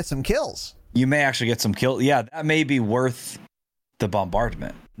actually get some kills. You may actually get some kills. Yeah, that may be worth the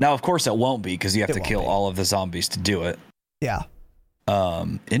bombardment. Now, of course, it won't be because you have to kill all of the zombies to do it. Yeah.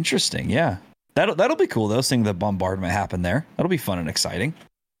 Interesting. Yeah. That'll be cool, though, seeing the bombardment happen there. That'll be fun and exciting.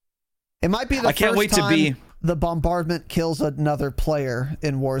 It might be the first time the bombardment kills another player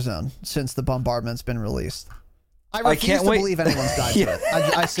in Warzone since the bombardment's been released. I refuse to believe anyone's died to it.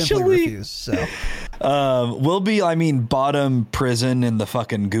 I simply refuse. So, we'll be, bottom prison in the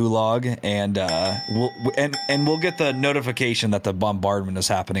fucking gulag, and we'll get the notification that the bombardment is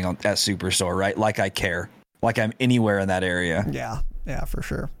happening at Superstore, right? Like I care, like I'm anywhere in that area. Yeah, for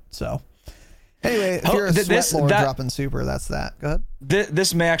sure. So, anyway, if you're a sweatlord dropping super, that's that. Go ahead.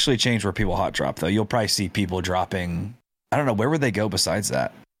 This may actually change where people hot drop, though. You'll probably see people dropping. I don't know, where would they go besides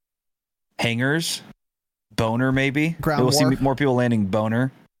that? Hangars. Boner, maybe. Ground We'll war. see more people landing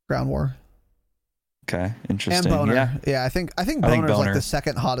Boner. Ground war. Okay, interesting. And Boner. Yeah, I think Boner's like the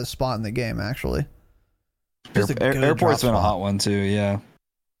second hottest spot in the game, actually. Airport's been a hot one too. Yeah.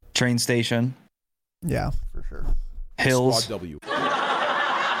 Train station. Yeah, for sure. Hills. Not hills,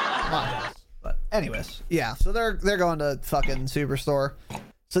 but anyways, yeah. So they're going to fucking Superstore.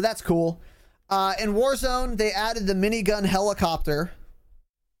 So that's cool. In Warzone, they added the minigun helicopter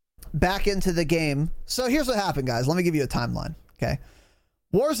back into the game. So here's what happened, guys. Let me give you a timeline. Okay.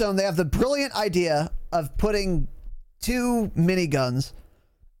 Warzone, they have the brilliant idea of putting 2 miniguns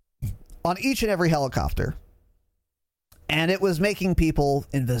on each and every helicopter. And it was making people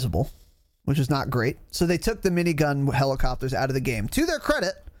invisible, which is not great. So they took the minigun helicopters out of the game. To their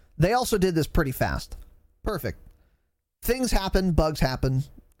credit, they also did this pretty fast. Perfect. Things happen, bugs happen.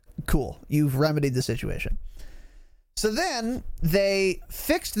 Cool. You've remedied the situation. So then they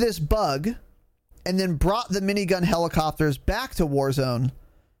fixed this bug and then brought the minigun helicopters back to Warzone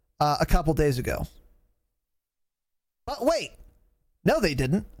a couple days ago. But wait, no, they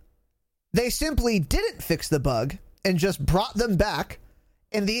didn't. They simply didn't fix the bug and just brought them back,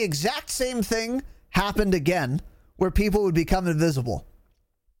 and the exact same thing happened again, where people would become invisible.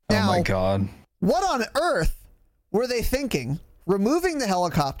 Now, oh my God. What on earth were they thinking? Removing the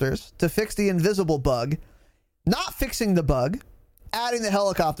helicopters to fix the invisible bug, not fixing the bug, adding the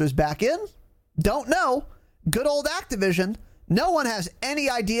helicopters back in? Don't know. Good old Activision. No one has any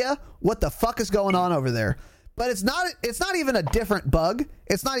idea what the fuck is going on over there. But it's not even a different bug.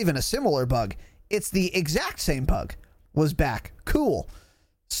 It's not even a similar bug. It's the exact same bug was back. Cool.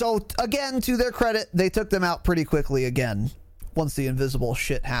 So again, to their credit, they took them out pretty quickly again once the invisible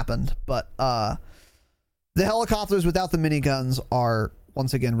shit happened. But The helicopters without the miniguns are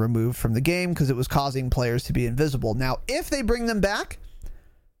once again removed from the game because it was causing players to be invisible. Now, if they bring them back,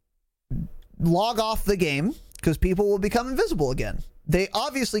 log off the game because people will become invisible again. They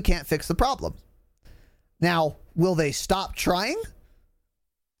obviously can't fix the problem. Now, will they stop trying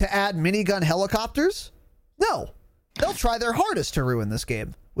to add minigun helicopters? No. They'll try their hardest to ruin this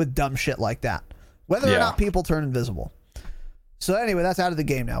game with dumb shit like that, whether or not people turn invisible. So anyway, that's out of the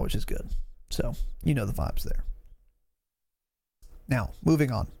game now, which is good. So, you know the vibes there. Now,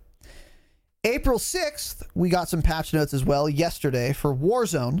 moving on. April 6th, we got some patch notes as well yesterday for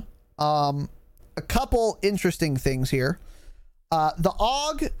Warzone. A couple interesting things here. The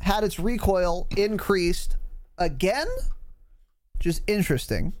AUG had its recoil increased again, which is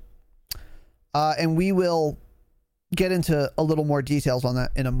interesting. And we will get into a little more details on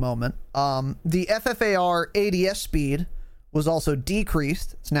that in a moment. The FFAR ADS speed was also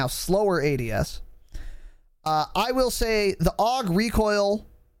decreased. It's now slower ADS. I will say the AUG recoil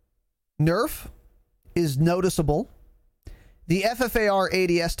nerf is noticeable. The FFAR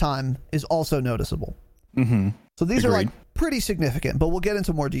ADS time is also noticeable. So these are like pretty significant, but we'll get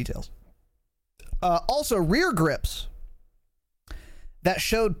into more details. Also, rear grips that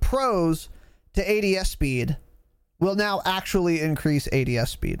showed pros to ADS speed will now actually increase ADS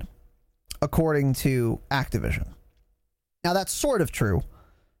speed, according to Activision. Now, that's sort of true.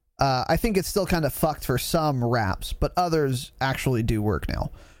 I think it's still kind of fucked for some wraps, but others actually do work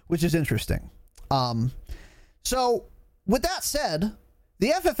now, which is interesting. So, with that said, the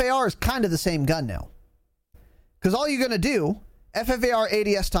FFAR is kind of the same gun now. Because all you're going to do, FFAR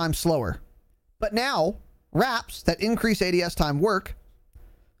ADS time slower. But now, wraps that increase ADS time work.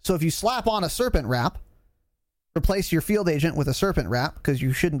 So if you slap on a Serpent wrap, replace your field agent with a Serpent wrap, because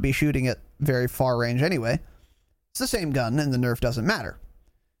you shouldn't be shooting at very far range anyway. It's the same gun, and the nerf doesn't matter.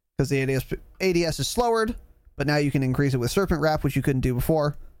 Because the ADS is slowered, but now you can increase it with Serpent wrap, which you couldn't do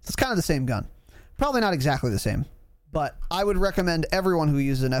before. So it's kind of the same gun. Probably not exactly the same. But I would recommend everyone who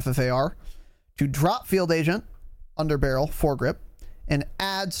uses an FFAR to drop field agent, underbarrel, foregrip, and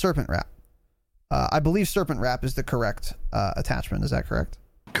add Serpent wrap. I believe Serpent wrap is the correct attachment. Is that correct?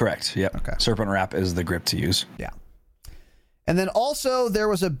 Correct. Yep. Okay. Serpent wrap is the grip to use. Yeah. And then also there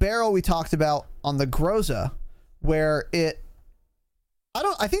was a barrel we talked about on the Groza where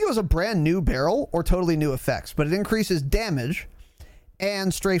I think it was a brand new barrel or totally new effects, but it increases damage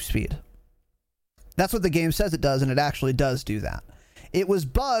and strafe speed. That's what the game says it does, and it actually does do that. It was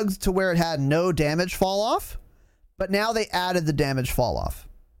bugged to where it had no damage fall off, but now they added the damage fall off.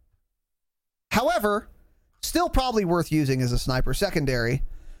 However, still probably worth using as a sniper secondary.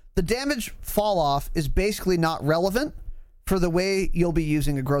 The damage fall off is basically not relevant for the way you'll be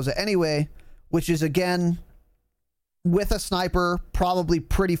using a Groza anyway, which is again, with a sniper, probably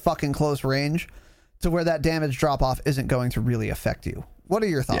pretty fucking close range to where that damage drop off isn't going to really affect you. What are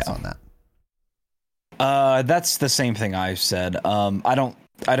your thoughts on that? That's the same thing I've said. I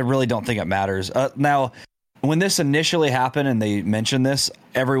really don't think it matters. Now, when this initially happened and they mentioned this,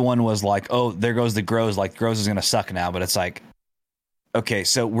 everyone was like, oh, there goes the Groz. Like, Groz is going to suck now. But it's like, okay,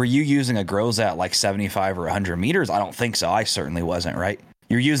 so were you using a Groz at like 75 or 100 meters? I don't think so. I certainly wasn't, right?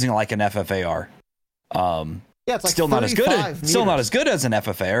 You're using like an FFAR. Yeah, it's like still not as good. Still not as good as an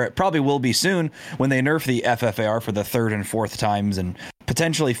FFAR. It probably will be soon when they nerf the FFAR for the third and fourth times and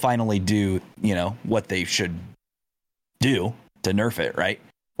potentially finally do, you know, what they should do to nerf it, right?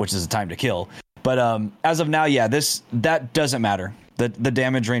 Which is a time to kill. But as of now, yeah, that doesn't matter. The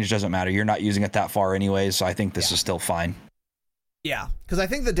damage range doesn't matter. You're not using it that far anyways, so I think this is still fine. Yeah, because I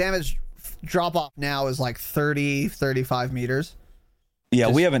think the damage drop off now is like 30, 35 meters. Yeah,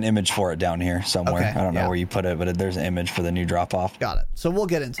 we have an image for it down here somewhere. Okay, I don't know where you put it, but there's an image for the new drop off. Got it. So we'll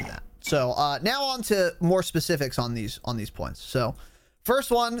get into that. So now on to more specifics on these points. So first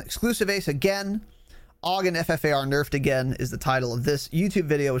one, exclusive ace again. AUG and FFAR nerfed again is the title of this YouTube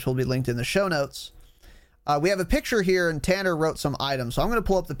video, which will be linked in the show notes. We have a picture here, and Tanner wrote some items. So I'm going to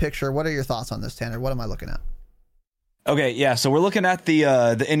pull up the picture. What are your thoughts on this, Tanner? What am I looking at? Okay, yeah, so we're looking at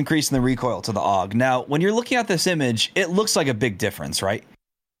the increase in the recoil to the AUG. Now, when you're looking at this image, it looks like a big difference, right?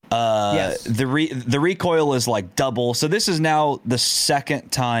 Yes. The recoil is like double. So this is now the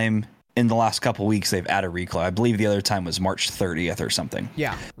second time in the last couple weeks they've added recoil. I believe the other time was March 30th or something.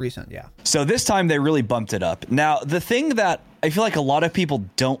 Yeah, recent, yeah. So this time they really bumped it up. Now, the thing that I feel like a lot of people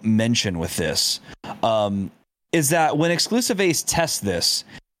don't mention with this is that when Exclusive Ace tests this,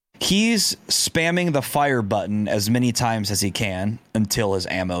 he's spamming the fire button as many times as he can until his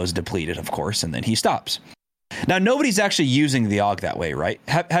ammo is depleted, of course, and then he stops. Now, nobody's actually using the AUG that way, right?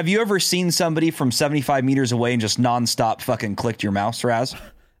 Have you ever seen somebody from 75 meters away and just nonstop fucking clicked your mouse, Raz?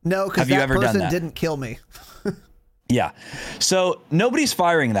 No, because that person didn't kill me. Yeah. So nobody's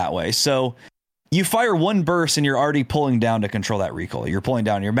firing that way. So you fire one burst and you're already pulling down to control that recoil. You're pulling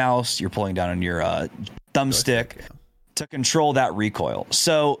down your mouse. You're pulling down on your thumbstick to control that recoil.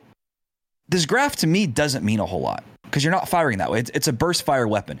 So this graph to me doesn't mean a whole lot because you're not firing that way. It's a burst fire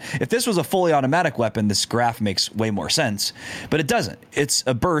weapon. If this was a fully automatic weapon, this graph makes way more sense, but it doesn't. It's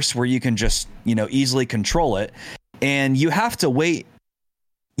a burst where you can just, easily control it, and you have to wait.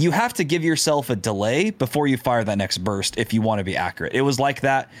 You have to give yourself a delay before you fire that next burst if you want to be accurate. It was like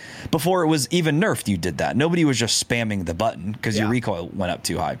that before it was even nerfed. You did that. Nobody was just spamming the button because your recoil went up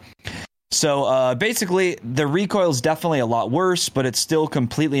too high. So basically, the recoil is definitely a lot worse, but it's still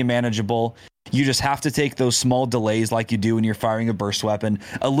completely manageable. You just have to take those small delays like you do when you're firing a burst weapon,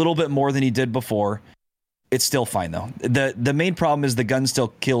 a little bit more than you did before. It's still fine, though. The main problem is the gun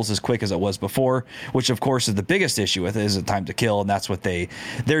still kills as quick as it was before, which, of course, is the biggest issue with it, is the time to kill, and that's what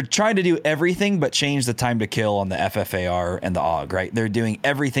they're trying to do everything but change the time to kill on the FFAR and the AUG, right? They're doing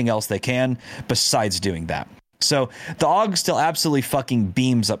everything else they can besides doing that. So the AUG still absolutely fucking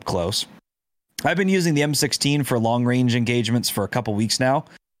beams up close. I've been using the M16 for long-range engagements for a couple weeks now,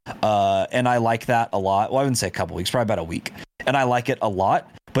 and I like that a lot. Well, I wouldn't say a couple weeks, probably about a week, and I like it a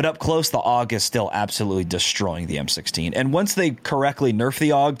lot. But up close, the AUG is still absolutely destroying the M16. And once they correctly nerf the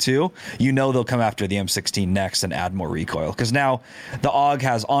AUG too, they'll come after the M16 next and add more recoil. Because now the AUG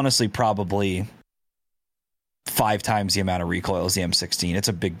has honestly probably 5 times the amount of recoil as the M16. It's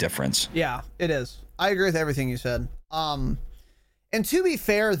a big difference. Yeah, it is. I agree with everything you said. And to be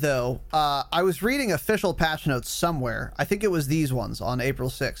fair, though, I was reading official patch notes somewhere. I think it was these ones on April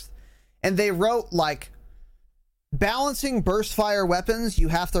 6th. And they wrote, balancing burst fire weapons, you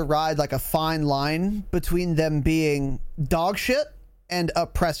have to ride a fine line between them being dog shit and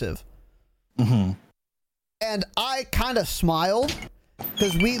oppressive. Mm-hmm. And I kind of smiled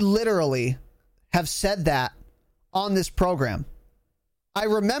because we literally have said that on this program. I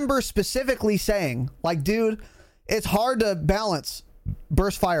remember specifically saying, dude, it's hard to balance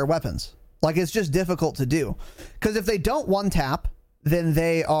burst fire weapons. It's just difficult to do. Because if they don't one tap, then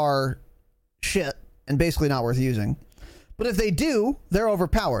they are shit and basically not worth using. But if they do, they're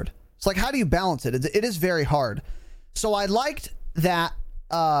overpowered. It's how do you balance it? It is very hard. So I liked that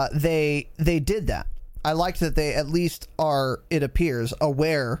they did that. I liked that they at least are, it appears,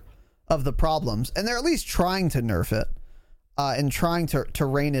 aware of the problems. And they're at least trying to nerf it and trying to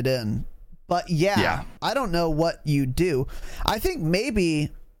rein it in. But yeah, I don't know what you do. I think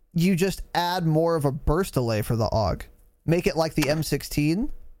maybe you just add more of a burst delay for the AUG. Make it like the M16.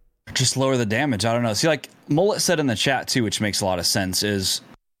 Just lower the damage. I don't know. See, Mullet said in the chat too, which makes a lot of sense, is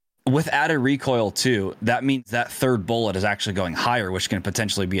with added recoil too, that means that third bullet is actually going higher, which can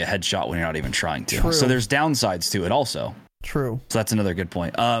potentially be a headshot when you're not even trying to. True. So there's downsides to it also. True. So that's another good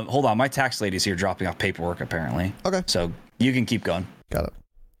point. Hold on. My tax lady's here dropping off paperwork, apparently. Okay. So you can keep going. Got it.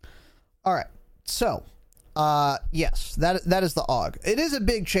 All right. So, yes, that is the AUG. It is a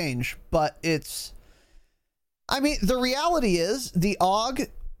big change, but the reality is the AUG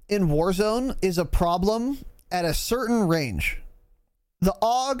in Warzone is a problem at a certain range. The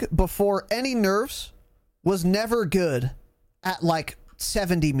AUG before any nerfs was never good at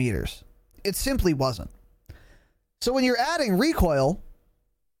 70 meters. It simply wasn't. So when you're adding recoil,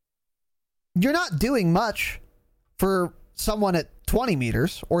 you're not doing much for someone at 20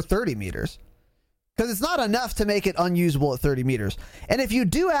 meters or 30 meters because it's not enough to make it unusable at 30 meters. And if you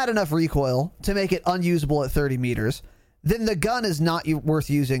do add enough recoil to make it unusable at 30 meters, then the gun is not worth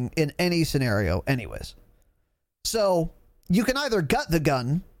using in any scenario anyways. So you can either gut the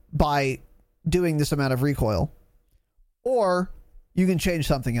gun by doing this amount of recoil, or you can change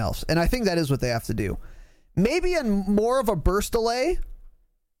something else. And I think that is what they have to do. Maybe more of a burst delay,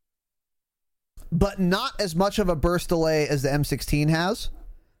 but not as much of a burst delay as the M16 has.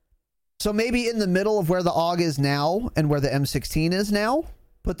 So maybe in the middle of where the AUG is now and where the M16 is now,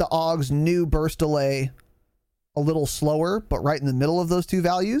 put the AUG's new burst delay a little slower, but right in the middle of those two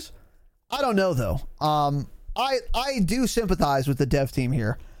values. I don't know, though. I do sympathize with the dev team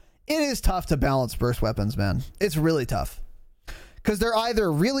here. It is tough to balance burst weapons, man. It's really tough. Because they're either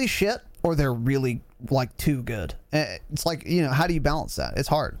really shit or they're really, too good. It's how do you balance that? It's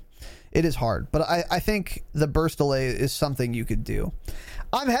hard. It is hard. But I think the burst delay is something you could do.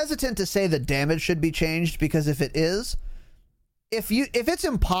 I'm hesitant to say the damage should be changed, because if it is, if it's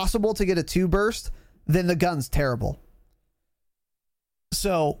impossible to get a 2 burst, then the gun's terrible.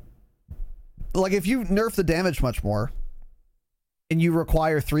 So, if you nerf the damage much more and you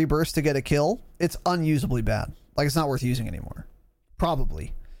require 3 bursts to get a kill, it's unusably bad. It's not worth using anymore.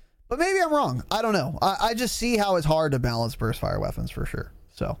 Probably. But maybe I'm wrong. I don't know. I just see how it's hard to balance burst fire weapons for sure.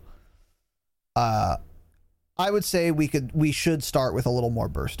 So, I would say we should start with a little more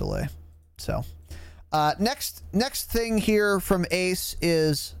burst delay. So, next thing here from Ace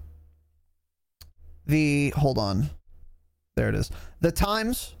is hold on. There it is. The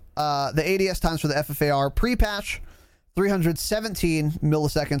times, the ADS times for the FFAR pre-patch, 317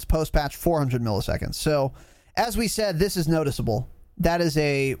 milliseconds, post-patch, 400 milliseconds. So, as we said, this is noticeable. That is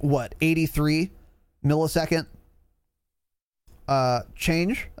a, 83 millisecond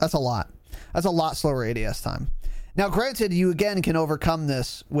change? That's a lot. That's a lot slower ADS time. Now, granted, you again can overcome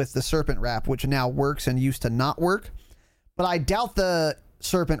this with the Serpent Wrap, which now works and used to not work. But I doubt the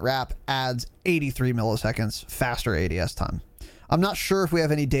Serpent Wrap adds 83 milliseconds faster ADS time. I'm not sure if we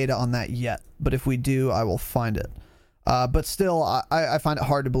have any data on that yet, but if we do, I will find it. But still, I find it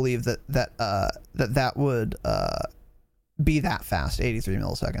hard to believe that would be that fast, 83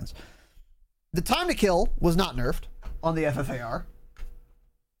 milliseconds. The time to kill was not nerfed on the FFAR.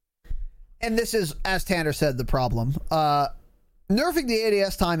 And this is, as Tanner said, the problem. Nerfing the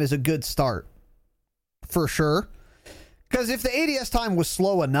ADS time is a good start, for sure. Because if the ADS time was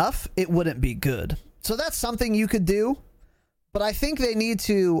slow enough, it wouldn't be good. So that's something you could do. But I think they need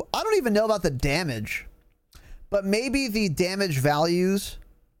to... I don't even know about the damage. But maybe the damage values...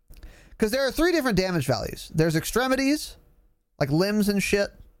 Because there are 3 different damage values. There's extremities, like limbs and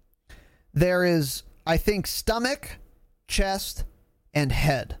shit. There is, I think, stomach, chest, and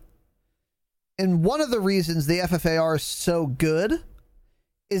head. And one of the reasons the FFAR is so good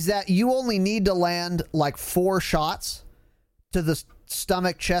is that you only need to land like 4 shots to the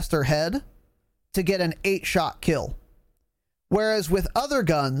stomach, chest, or head to get an 8-shot kill. Whereas with other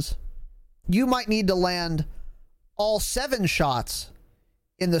guns, you might need to land all 7 shots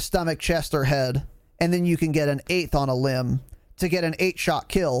in the stomach, chest, or head, and then you can get an 8th on a limb to get an 8-shot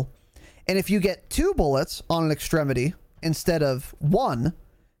kill. And if you get 2 bullets on an extremity instead of 1,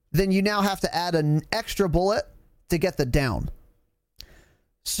 then you now have to add an extra bullet to get the down.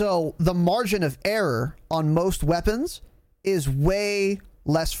 So the margin of error on most weapons is way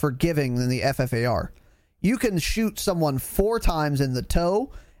less forgiving than the FFAR. You can shoot someone 4 times in the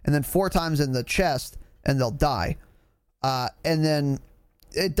toe and then 4 times in the chest and they'll die. And then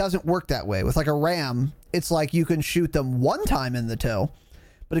it doesn't work that way. With like a RAM, it's like you can shoot them 1 time in the toe,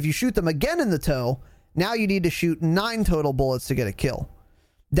 but if you shoot them again in the toe, now you need to shoot 9 total bullets to get a kill.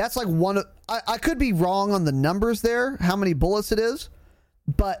 That's like I could be wrong on the numbers there, how many bullets it is,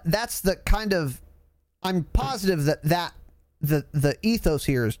 but that's the kind of... I'm positive that the ethos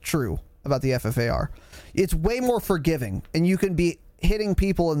here is true about the FFAR. It's way more forgiving, and you can be hitting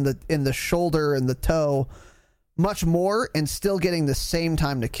people in the shoulder and the toe much more and still getting the same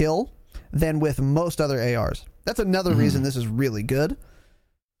time to kill than with most other ARs. That's another reason this is really good.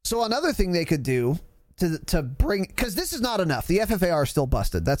 So another thing they could do to bring... Because this is not enough. The FFAR is still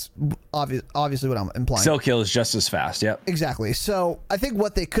busted. That's obviously what I'm implying. Still kill is just as fast, yep. Exactly. So I think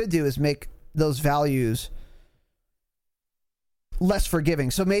what they could do is make those values less forgiving.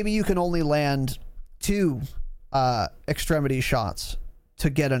 So maybe you can only land 2 extremity shots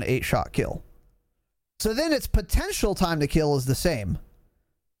to get an 8-shot kill. So then its potential time to kill is the same,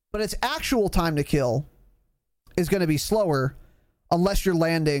 but its actual time to kill is going to be slower unless you're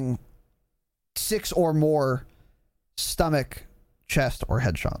landing 6 or more stomach, chest, or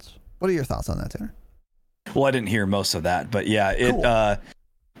headshots. What are your thoughts on that, Tanner? Well, I didn't hear most of that, but yeah, Cool.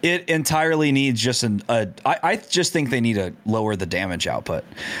 It entirely needs just I just think they need to lower the damage output.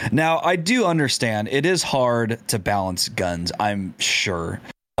 Now, I do understand it is hard to balance guns, I'm sure.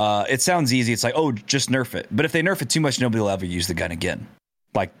 It sounds easy. It's like, oh, just nerf it. But if they nerf it too much, nobody will ever use the gun again.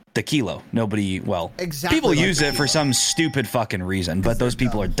 Like the Kilo. Exactly, people use it for some stupid fucking reason, but those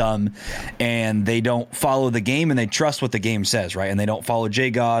people are dumb and they don't follow the game and they trust what the game says, right? And they don't follow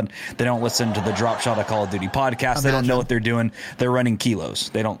JGod. They don't listen to the Drop Shot of Call of Duty podcast. They don't know what they're doing. They're running kilos.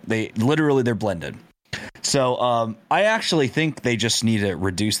 They're blended. So I actually think they just need to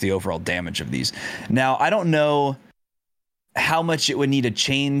reduce the overall damage of these. Now, I don't know how much it would need to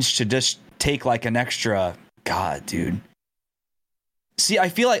change to just take like an extra... God, dude. See, I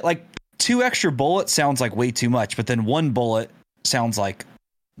feel like 2 extra bullets sounds like way too much, but then 1 bullet sounds like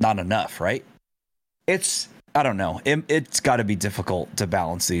not enough, right? I don't know. It's got to be difficult to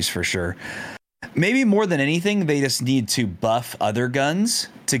balance these for sure. Maybe more than anything, they just need to buff other guns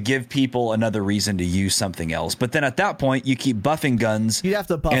to give people another reason to use something else. But then at that point, you keep buffing guns. You'd have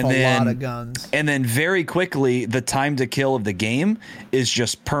to buff a lot of guns. And then very quickly, the time to kill of the game is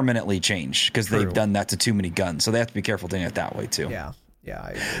just permanently changed because they've done that to too many guns. So they have to be careful doing it that way too. Yeah.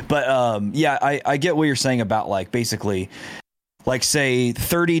 Yeah. But I get what you're saying about like basically like say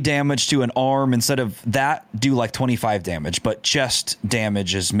 30 damage to an arm, instead of that, do like 25 damage, but chest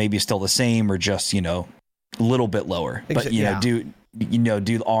damage is maybe still the same or just, a little bit lower. But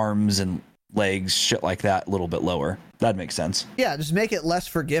do arms and legs, shit like that, a little bit lower. That makes sense. Yeah, just make it less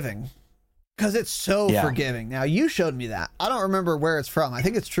forgiving. Because it's so forgiving. Now, you showed me that. I don't remember where it's from. I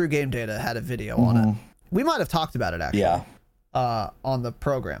think it's True Game Data had a video on it. We might have talked about it, actually, on the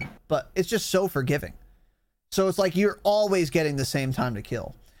program. But it's just so forgiving. So it's like you're always getting the same time to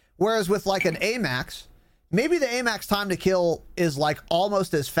kill. Whereas with like an AMAX, maybe the AMAX time to kill is like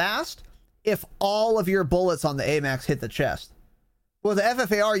almost as fast if all of your bullets on the AMAX hit the chest. With the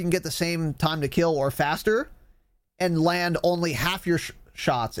FFAR, you can get the same time to kill or faster and land only half your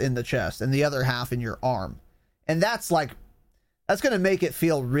shots in the chest and the other half in your arm. And that's going to make it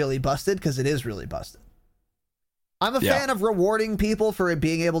feel really busted, because it is really busted. I'm a fan of rewarding people for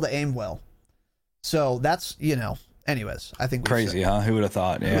being able to aim well. So that's, anyways, I think crazy, huh? Who would have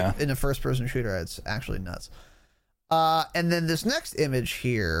thought? Yeah. In a first person shooter, it's actually nuts. And then this next image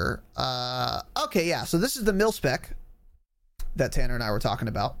here. Okay. Yeah. So this is the mil-spec that Tanner and I were talking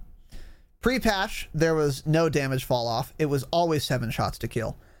about. Pre-patch, there was no damage fall off. It was always 7 shots to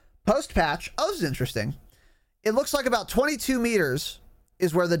kill. Post-patch, this is interesting. It looks like about 22 meters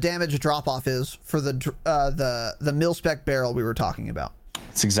is where the damage drop-off is for the mil-spec barrel we were talking about.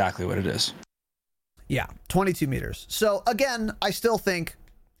 That's exactly what it is. Yeah, 22 meters. So, again, I still think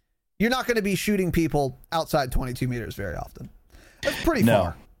you're not going to be shooting people outside 22 meters very often. That's pretty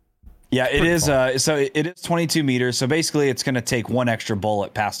far. Yeah, it is. So it is 22 meters. So basically, it's going to take one extra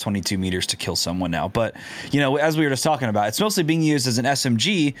bullet past 22 meters to kill someone now. But, as we were just talking about, it's mostly being used as an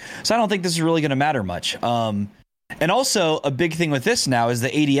SMG. So I don't think this is really going to matter much. And also, a big thing with this now is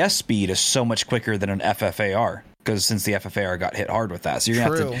the ADS speed is so much quicker than an FFAR. Because since the FFAR got hit hard with that. So you're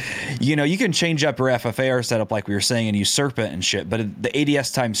going to have to, you can change up your FFAR setup like we were saying and use Serpent and shit. But the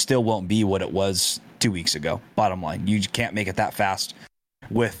ADS time still won't be what it was 2 weeks ago. Bottom line, you can't make it that fast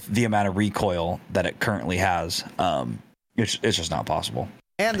with the amount of recoil that it currently has. It's just not possible.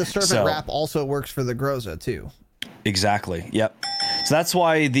 And the Serpent wrap also works for the Groza too. Exactly. Yep. So that's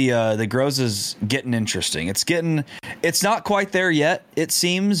why the Groza's getting interesting. It's not quite there yet, it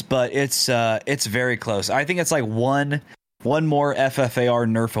seems, but it's very close. I think it's like one more FFAR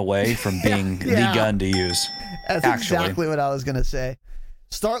nerf away from being the gun to use. That's exactly what I was going to say.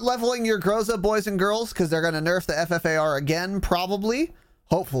 Start leveling your Groza, boys and girls, because they're going to nerf the FFAR again, probably.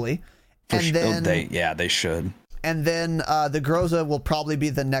 Hopefully. They should. And then the Groza will probably be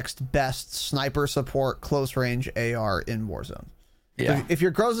the next best sniper support close range AR in Warzone. Yeah. So if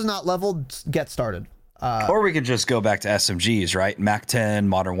your Groza's not leveled, get started. Or we could just go back to SMGs, right? MAC-10,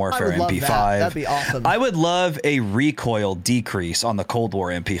 Modern Warfare, MP5. That'd be awesome. I would love a recoil decrease on the Cold War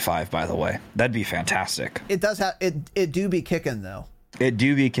MP5, by the way. That'd be fantastic. It does have it do be kicking though. It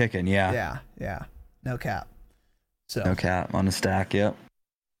do be kicking, yeah. Yeah. No cap. So no cap on the stack, yep.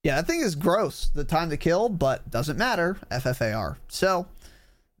 Yeah, that thing is gross, the time to kill, but doesn't matter. FFAR. So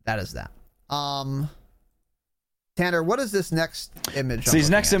that is that. Tanner, what is this next image? So these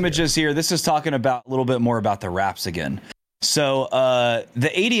next images here, this is talking about a little bit more about the wraps again. So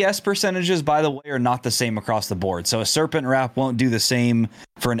the ADS percentages, by the way, are not the same across the board. So a Serpent wrap won't do the same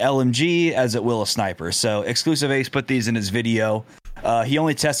for an LMG as it will a sniper. So Exclusive Ace put these in his video. He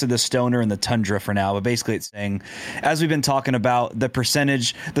only tested the Stoner and the Tundra for now, but basically it's saying, as we've been talking about, the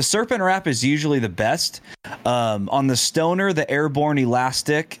percentage, the Serpent wrap is usually the best. On the Stoner, the Airborne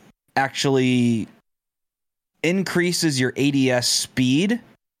Elastic actually increases your ADS speed.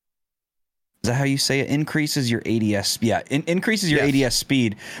 Is that how you say it? Increases your ADS. Yeah, increases your ADS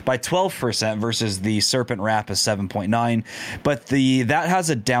speed by 12% versus the Serpent wrap is 7.9. But that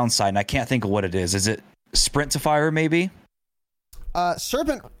has a downside, and I can't think of what it is. Is it sprint to fire, maybe?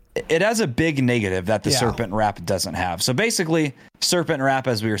 Serpent. It has a big negative that the Serpent wrap doesn't have. So basically, Serpent wrap,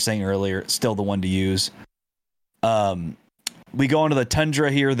 as we were saying earlier, still the one to use. We go into the Tundra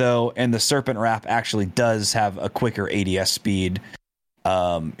here, though, and the Serpent wrap actually does have a quicker ADS speed.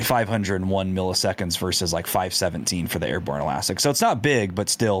 501 milliseconds versus like 517 for the Airborne Elastic. So it's not big, but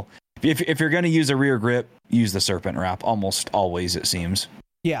still, if you're going to use a rear grip, use the Serpent wrap almost always, it seems.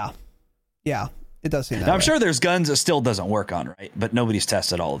 Yeah. It does seem that now, I'm sure there's guns it still doesn't work on, right? But nobody's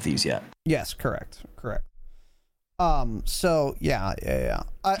tested all of these yet. Yes, correct. So yeah.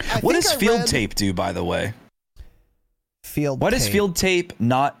 What does field tape do, by the way? Why does field tape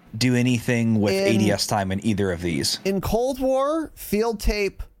not do anything with ADS time in either of these? In Cold War, field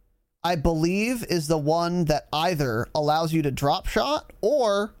tape, I believe, is the one that either allows you to drop shot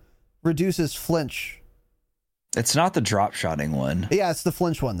or reduces flinch. It's not the drop shotting one. Yeah, it's the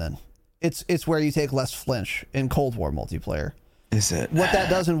flinch one then. It's where you take less flinch in Cold War multiplayer. Is it? What that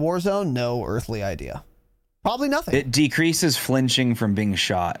does in Warzone, no earthly idea. Probably nothing. It decreases flinching from being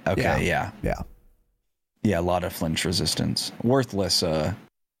shot. Okay, yeah. Yeah, a lot of flinch resistance. Worthless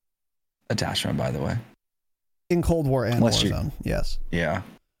attachment, by the way. In Cold War and Warzone, yes. Yeah.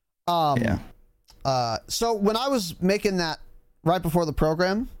 So when I was making that right before the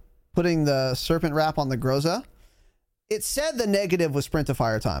program, putting the Serpent Wrap on the Groza, it said the negative was sprint to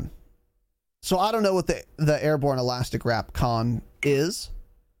fire time. So I don't know what the Airborne Elastic Wrap con is.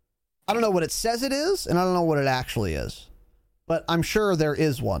 I don't know what it says it is, and I don't know what it actually is. But I'm sure there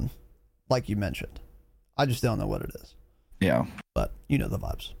is one, like you mentioned. I just don't know what it is. Yeah. But you know the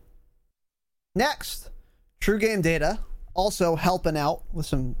vibes. Next, True Game Data, also helping out with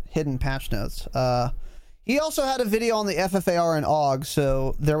some hidden patch notes. He also had a video on the FFAR and AUG,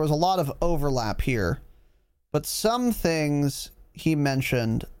 so there was a lot of overlap here. But some things he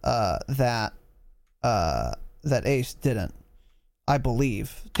mentioned that Ace didn't, I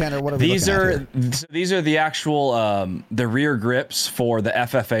believe. Tanner, what are we looking at here? These are the actual the rear grips for the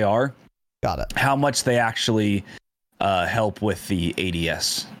FFAR. Got it. How much they actually help with the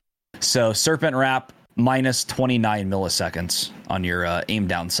ADS. So Serpent Wrap minus 29 milliseconds on your aim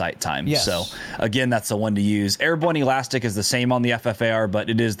down sight time. Yes. So again, that's the one to use. Airborne Elastic is the same on the FFAR, but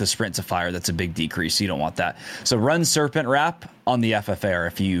it is the sprint to fire that's a big decrease. So you don't want that. So run Serpent Wrap on the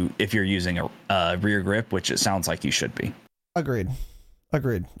FFAR if you're using a rear grip, which it sounds like you should be. Agreed.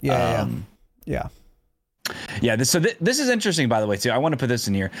 Yeah. So this is interesting, by the way, too. I want to put this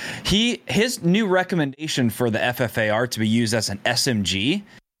in here. His new recommendation for the FFAR to be used as an SMG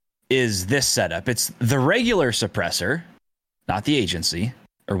is this setup. It's the regular suppressor, not the agency,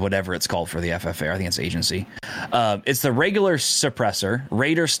 or whatever it's called for the FFAR. I think it's agency. It's the regular suppressor,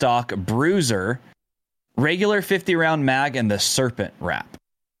 Raider stock, Bruiser, regular 50-round mag, and the Serpent Wrap.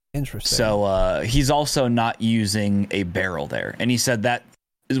 Interesting. So he's also not using a barrel there. And he said that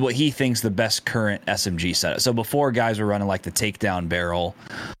is what he thinks the best current SMG setup. So before, guys were running like the takedown barrel.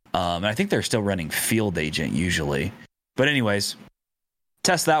 And I think they're still running Field Agent usually. But anyways,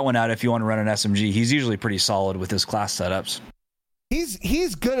 test that one out if you want to run an SMG. He's usually pretty solid with his class setups.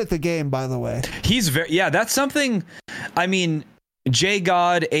 He's good at the game, by the way. He's that's something. I mean, J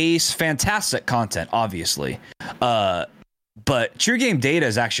God, Ace, fantastic content, obviously. But True Game Data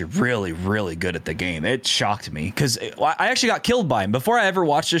is actually really, really good at the game. It shocked me because I actually got killed by him before I ever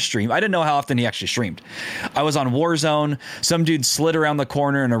watched his stream. I didn't know how often he actually streamed. I was on Warzone. Some dude slid around the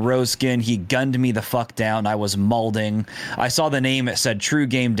corner in a rose skin. He gunned me the fuck down. I was malding. I saw the name. It said True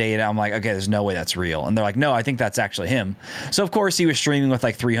Game Data. I'm like, okay, there's no way that's real. And they're like, no, I think that's actually him. So, of course, he was streaming with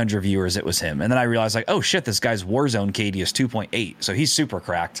like 300 viewers. It was him. And then I realized, like, oh, shit, this guy's Warzone KD is 2.8. So he's super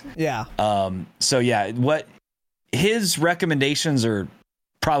cracked. Yeah. So, yeah, his recommendations are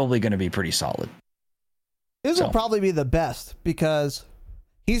probably going to be pretty solid. His will probably be the best because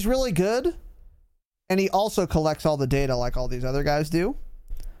he's really good and he also collects all the data like all these other guys do.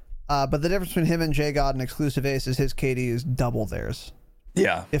 But the difference between him and J God and Exclusive Ace is his KD is double theirs.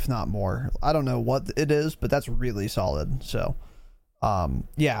 Yeah. If not more. I don't know what it is, but that's really solid. So,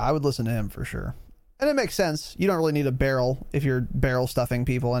 yeah, I would listen to him for sure. And it makes sense. You don't really need a barrel if you're barrel stuffing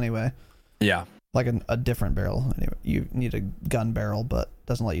people anyway. Yeah. Like a different barrel. Anyway, you need a gun barrel, but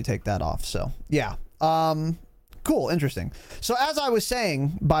doesn't let you take that off. So, yeah. Cool. Interesting. So, as I was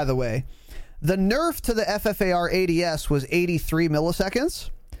saying, by the way, the nerf to the FFAR ADS was 83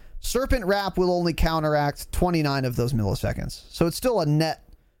 milliseconds. Serpent Wrap will only counteract 29 of those milliseconds. So, it's still a net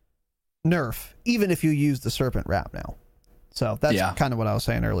nerf, even if you use the Serpent Wrap now. So, that's kind of what I was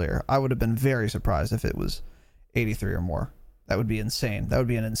saying earlier. I would have been very surprised if it was 83 or more. That would be insane. That would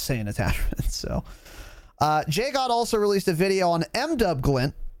be an insane attachment. So, JGod also released a video on MW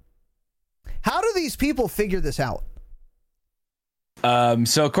Glint. How do these people figure this out?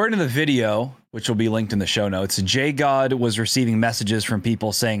 So according to the video, which will be linked in the show notes, JGod was receiving messages from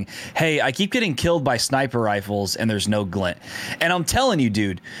people saying, hey, I keep getting killed by sniper rifles and there's no glint. And I'm telling you,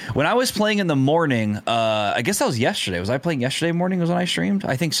 dude, when I was playing in the morning, I guess that was yesterday. Was I playing yesterday morning was when I streamed?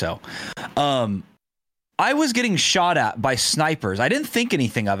 I think so. I was getting shot at by snipers. I didn't think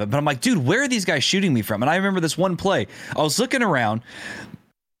anything of it, but I'm like, dude, where are these guys shooting me from? And I remember this one play. I was looking around.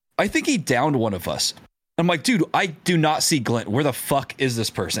 I think he downed one of us. I'm like, dude, I do not see glint. Where the fuck is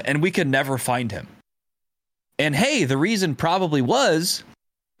this person? And we could never find him. And hey, the reason probably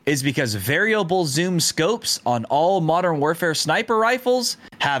is because variable zoom scopes on all Modern Warfare sniper rifles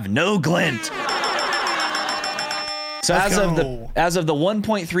have no glint. So as of the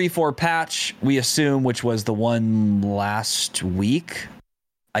 1.34 patch, we assume, which was the one last week,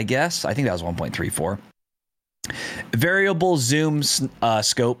 I guess. I think that was 1.34. Variable zoom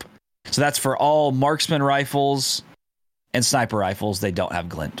scope. So that's for all marksman rifles and sniper rifles, they don't have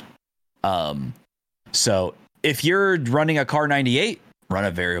glint. So if you're running a Car 98, run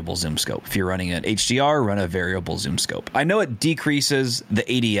a variable zoom scope. If you're running an HDR, run a variable zoom scope. I know it decreases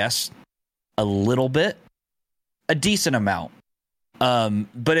the ADS a little bit, a decent amount.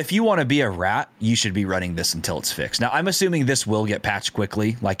 But if you want to be a rat, you should be running this until it's fixed. Now, I'm assuming this will get patched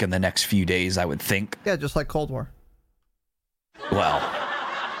quickly, like in the next few days, I would think. Yeah, just like Cold War. Well,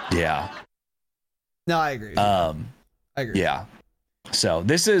 yeah. No, I agree. I agree. Yeah. So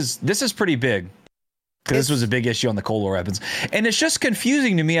this is pretty big. Because this was a big issue on the Cold War weapons. And it's just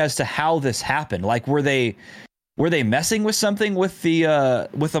confusing to me as to how this happened. Like, were they messing with something with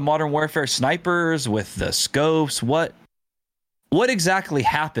the Modern Warfare snipers, with the scopes? What exactly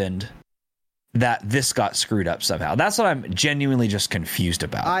happened that this got screwed up somehow? That's what I'm genuinely just confused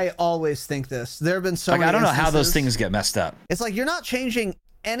about. I always think this. There have been so many I don't know instances. how those things get messed up. It's like, you're not changing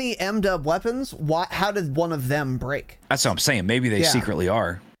any MW weapons. How did one of them break? That's what I'm saying. Maybe they secretly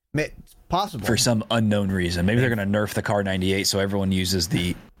are. It's possible. For some unknown reason. Maybe they're going to nerf the Car 98 so everyone uses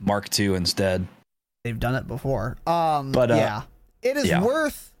the Mark II instead. They've done it before. Yeah. It is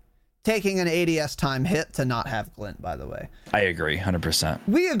worth taking an ADS time hit to not have glint, by the way. I agree, 100%.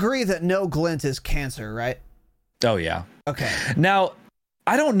 We agree that no glint is cancer, right? Oh, yeah. Okay. Now,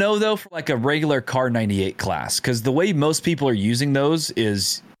 I don't know, though, for like a regular Car 98 class, because the way most people are using those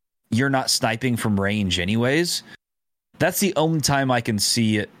is you're not sniping from range anyways. That's the only time I can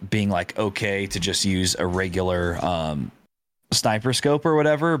see it being like okay to just use a regular sniper scope or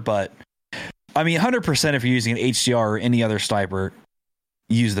whatever. But I mean, 100% if you're using an HDR or any other sniper,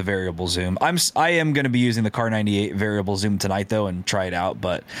 use the variable zoom. I am going to be using the Car 98 variable zoom tonight though and try it out.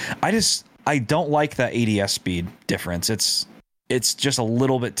 But I don't like that ADS speed difference. It's just a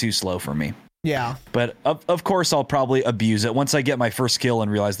little bit too slow for me. Yeah. But of course I'll probably abuse it. Once I get my first kill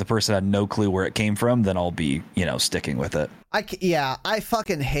and realize the person had no clue where it came from, then I'll be, sticking with it. I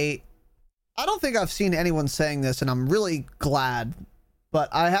fucking hate. I don't think I've seen anyone saying this, and I'm really glad, but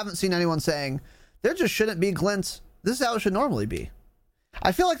I haven't seen anyone saying there just shouldn't be glints. This is how it should normally be.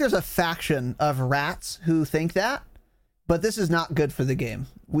 I feel like there's a faction of rats who think that, but this is not good for the game.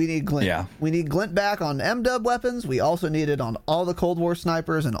 We need glint. Yeah. We need glint back on MW weapons. We also need it on all the Cold War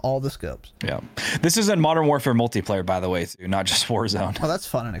snipers and all the scopes. Yeah. This is in Modern Warfare multiplayer, by the way, too, not just Warzone. Oh, that's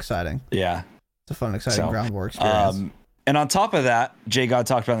fun and exciting. Yeah. It's a fun and exciting ground war experience. And on top of that, Jay God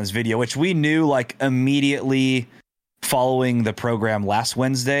talked about in this video, which we knew like immediately following the program last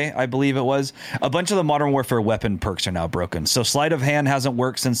Wednesday, I believe it was, a bunch of the Modern Warfare weapon perks are now broken. So sleight of hand hasn't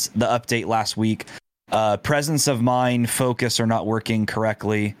worked since the update last week. Presence of mind, focus are not working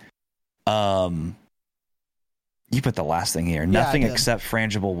correctly. You put the last thing here. Nothing except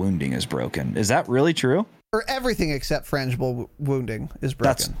frangible wounding is broken. Is that really true? Or everything except frangible wounding is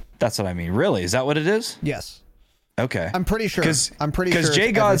broken. That's what I mean. Really? Is that what it is? Yes. Okay. I'm pretty sure. Because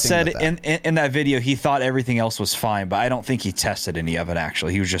Jay God said in that video he thought everything else was fine, but I don't think he tested any of it.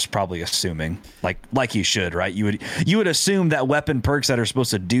 Actually, he was just probably assuming, like you should, right? You would assume that weapon perks that are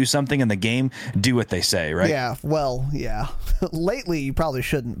supposed to do something in the game do what they say, right? Yeah. Well, yeah. Lately, you probably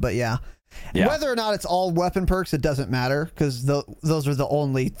shouldn't, but yeah. Whether or not it's all weapon perks, it doesn't matter because those are the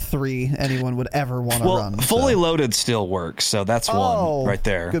only 3 anyone would ever want to run. Fully loaded still works, so that's one right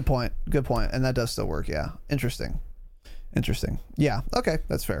there. Good point. And that does still work. Yeah. Interesting. Yeah. Okay,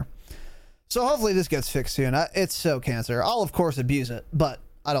 that's fair. So hopefully this gets fixed soon. It's so cancer. I'll of course abuse it, but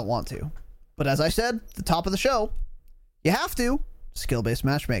I don't want to. But as I said at the top of the show, you have to. Skill-based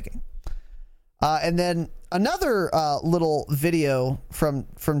matchmaking. And then another little video from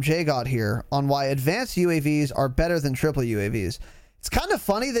JGod here on why advanced UAVs are better than triple UAVs. It's kind of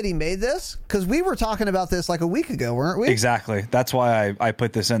funny that he made this because we were talking about this like a week ago, weren't we? Exactly. That's why I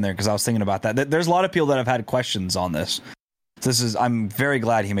put this in there because I was thinking about that. There's a lot of people that have had questions on this. I'm very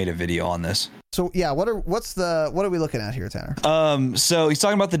glad he made a video on this. So yeah, what are we looking at here, Tanner? So he's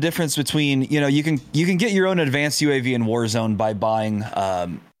talking about the difference between, you can get your own advanced UAV in Warzone by buying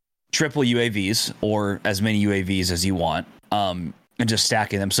triple UAVs or as many UAVs as you want, and just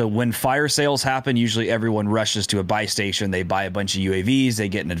stacking them. So when fire sales happen, usually everyone rushes to a buy station. They buy a bunch of UAVs. They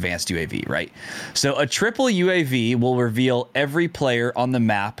get an advanced UAV, right? So a triple UAV will reveal every player on the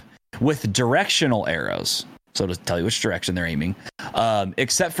map with directional arrows. So to tell you which direction they're aiming,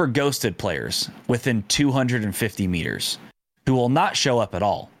 except for ghosted players within 250 meters who will not show up at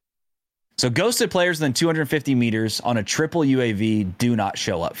all. So ghosted players within 250 meters on a triple UAV do not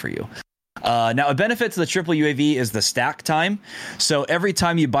show up for you. Now, a benefit to the triple UAV is the stack time. So every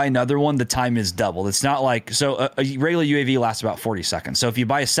time you buy another one, the time is doubled. It's not like, so a regular UAV lasts about 40 seconds. So if you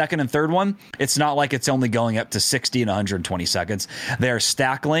buy a second and third one, it's not like it's only going up to 60 and 120 seconds. They're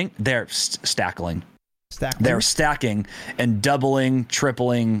stackling. They're stacking and doubling,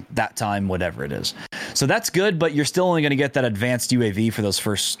 tripling that time, whatever it is. So that's good, but you're still only going to get that advanced UAV for those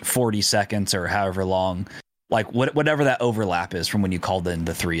first 40 seconds or however long, like whatever that overlap is from when you called in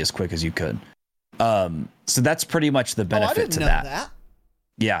the 3 as quick as you could. So that's pretty much the benefit to that.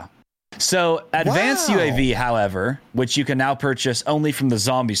 Yeah. So advanced UAV, however, which you can now purchase only from the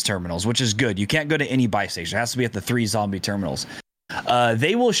zombies terminals, which is good. You can't go to any buy station. It has to be at the 3 zombie terminals.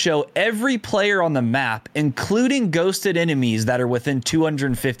 They will show every player on the map, including ghosted enemies that are within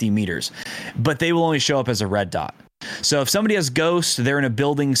 250 meters, but they will only show up as a red dot. So if somebody has ghost, they're in a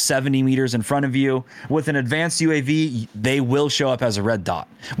building 70 meters in front of you. With an advanced UAV, they will show up as a red dot.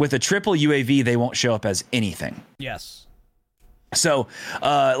 With a triple UAV, they won't show up as anything. Yes. So,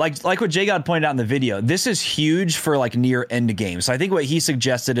 like what JGod pointed out in the video, this is huge for like near end game. So I think what he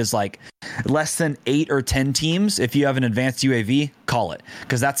suggested is like less than 8 or 10 teams. If you have an advanced UAV, call it,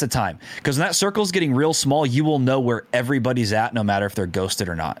 because that's the time. Because when that circle's getting real small, you will know where everybody's at, no matter if they're ghosted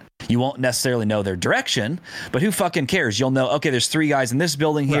or not. You won't necessarily know their direction, but who fucking cares? You'll know, okay, there's 3 guys in this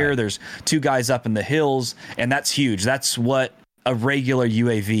building here. Right. There's 2 guys up in the hills, and that's huge. That's what a regular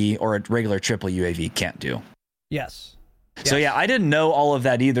UAV or a regular triple UAV can't do. Yes. So yeah, I didn't know all of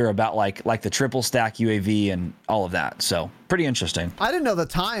that either about like the triple stack UAV and all of that. So pretty interesting. I didn't know the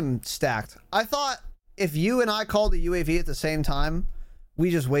time stacked. I thought if you and I called a UAV at the same time, we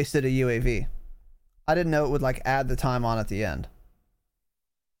just wasted a UAV. I didn't know it would like add the time on at the end.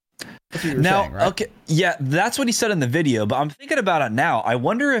 That's what you were saying, right? Okay, yeah, that's what he said in the video. But I'm thinking about it now. I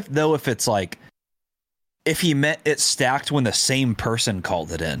wonder if it's like if he meant it stacked when the same person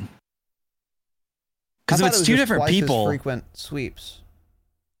called it in. Because if it's 2 different people, frequent sweeps.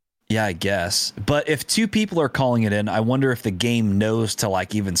 Yeah, I guess. But if 2 people are calling it in, I wonder if the game knows to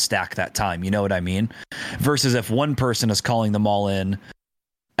like even stack that time. You know what I mean? Versus if one person is calling them all in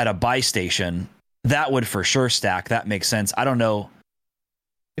at a buy station, that would for sure stack. That makes sense. I don't know.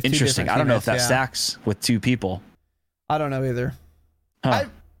 Interesting. I don't know if that stacks with 2 people. I don't know either. Huh.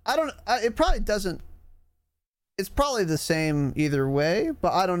 I don't. It probably doesn't. It's probably the same either way,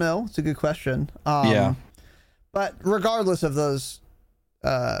 but I don't know. It's a good question. Yeah. But regardless of those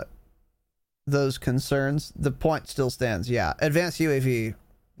concerns, the point still stands. Yeah, advanced UAV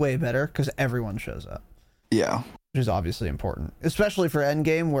way better because everyone shows up. Yeah, which is obviously important, especially for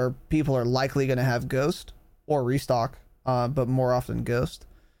endgame where people are likely going to have ghost or restock, but more often ghost.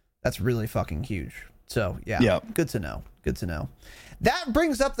 That's really fucking huge. So yeah, good to know. Good to know. That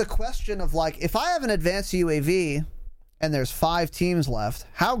brings up the question of like, if I have an advanced UAV and there's 5 teams left,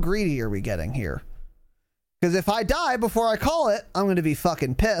 how greedy are we getting here? Because if I die before I call it, I'm going to be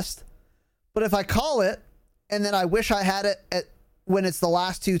fucking pissed. But if I call it and then I wish I had it when it's the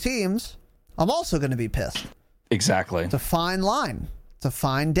last 2 teams, I'm also going to be pissed. Exactly. It's a fine line. It's a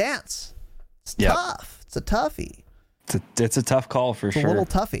fine dance. It's tough. It's a toughie. It's a tough call for sure. A little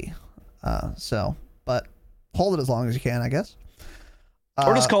toughie. But hold it as long as you can, I guess.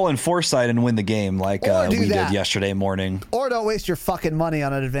 Or just call in Foresight and win the game like we did yesterday morning. Or don't waste your fucking money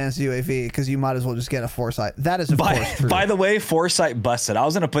on an advanced UAV because you might as well just get a Foresight. That is, of course, true. By the way, Foresight busted. I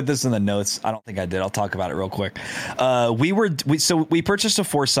was going to put this in the notes. I don't think I did. I'll talk about it real quick. We purchased a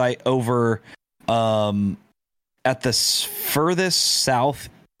Foresight over at the furthest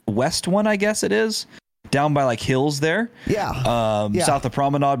southwest one, I guess it is, down by like hills there. Yeah. South of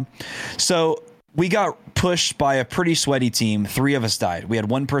Promenade. So we got pushed by a pretty sweaty team. 3 of us died. We had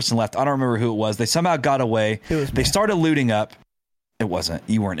 1 person left. I don't remember who it was. They somehow got away. They started looting up. It wasn't.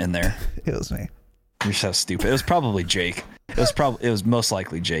 You weren't in there. It was me. You're so stupid. It was probably Jake. It was most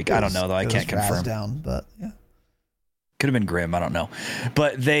likely Jake. I don't know though. I can't confirm. Down, but yeah. Could have been Grim. I don't know.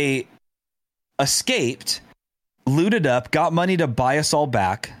 But they escaped, looted up, got money to buy us all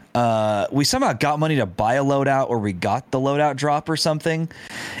back. We somehow got money to buy a loadout, or we got the loadout drop or something.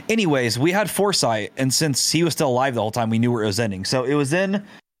 Anyways, we had Foresight, and since he was still alive the whole time, we knew where it was ending. So it was in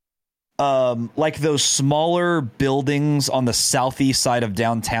like those smaller buildings on the southeast side of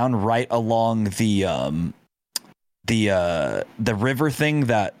downtown, right along the river thing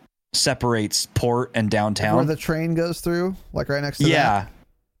that separates port and downtown. Where the train goes through, like right next to that? Yeah.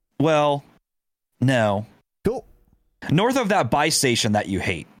 Well, no. Cool. North of that buy station that you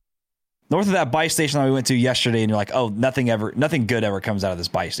hate. North of that buy station that we went to yesterday, and you're like, oh, nothing good ever comes out of this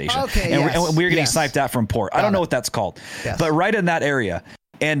buy station. Okay, and we were getting sniped at from port. I don't know what that's called, but right in that area.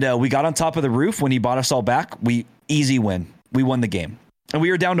 And we got on top of the roof when he bought us all back. Easy win. We won the game. And we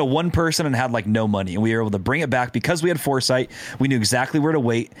were down to 1 person and had like no money. And we were able to bring it back because we had Foresight. We knew exactly where to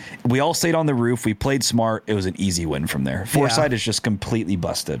wait. We all stayed on the roof. We played smart. It was an easy win from there. Foresight is just completely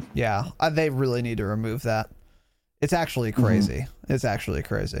busted. Yeah. They really need to remove that. It's actually crazy. It's actually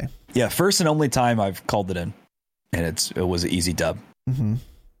crazy. Yeah, first and only time I've called it in, and it was an easy dub.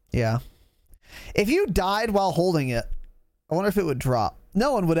 Yeah. If you died while holding it, I wonder if it would drop.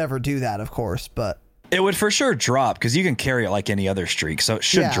 No one would ever do that, of course, but it would for sure drop because you can carry it like any other streak, so it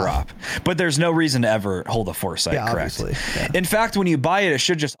should drop. But there's no reason to ever hold a foresight, correct? Yeah. In fact, when you buy it, it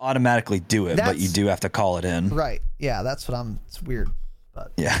should just automatically do it, but you do have to call it in. Right. Yeah, that's what it's weird.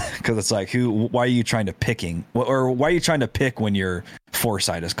 But yeah, because it's like, why are you trying to or why are you trying to pick when your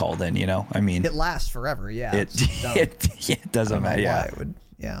foresight is called in, you know? I mean, it lasts forever, yeah. It doesn't matter,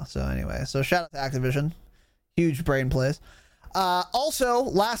 yeah. So anyway, so shout out to Activision. Huge brain plays. Also,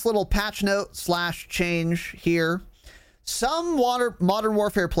 last little patch note / change here. Some Modern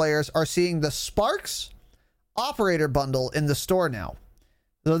Warfare players are seeing the Sparks operator bundle in the store now.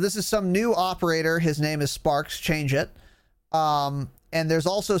 So this is some new operator. His name is Sparks. Change it. And there's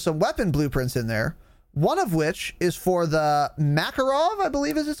also some weapon blueprints in there. One of which is for the Makarov, I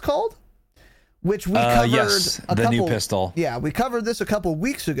believe is it's called. Which we covered the new pistol. Yeah, we covered this a couple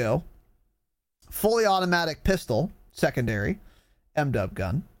weeks ago. Fully automatic pistol, secondary, MW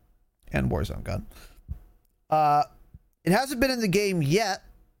gun, and Warzone gun. It hasn't been in the game yet,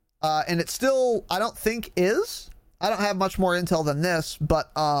 and it still, I don't think, is. I don't have much more intel than this,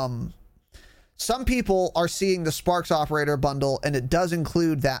 but some people are seeing the Sparks operator bundle, and it does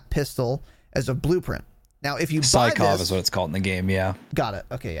include that pistol as a blueprint. Now, if you buy this, is what it's called in the game, yeah. Got it.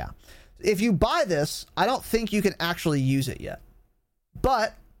 Okay, yeah. If you buy this, I don't think you can actually use it yet.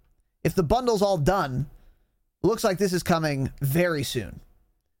 But if the bundle's all done, it looks like this is coming very soon,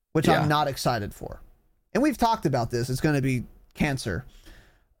 which I'm not excited for. And we've talked about this. It's going to be cancer.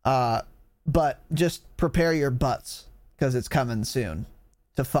 But just prepare your butts because it's coming soon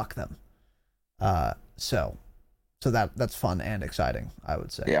to fuck them. So that's fun and exciting, I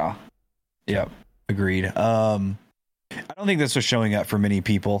would say. Yeah. Yep. Agreed. I don't think this was showing up for many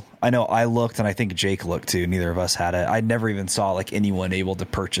people. I know I looked, and I think Jake looked too. Neither of us had it. I never even saw like anyone able to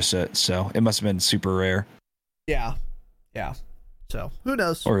purchase it, so it must have been super rare. Yeah. So who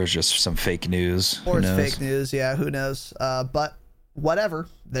knows? Or it was just some fake news. Or it's fake news. Yeah, who knows? But whatever.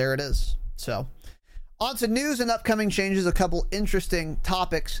 There it is. So on to news and upcoming changes. A couple interesting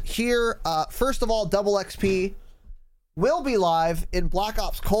topics here. First of all, Double XP will be live in Black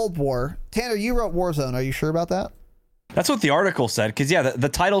Ops Cold War. Tanner, you wrote Warzone. Are you sure about that? That's what the article said, because, the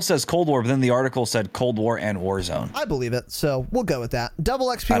title says Cold War, but then the article said Cold War and Warzone. I believe it, so we'll go with that. Double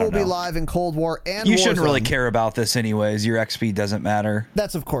XP will be live in Cold War and You Warzone. shouldn't really care about this anyways. Your XP doesn't matter.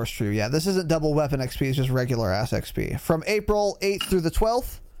 That's, of course, true, yeah. This isn't double weapon XP, it's just regular-ass XP. From April 8th through the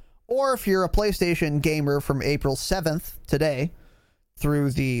 12th, or if you're a PlayStation gamer, from April 7th, today,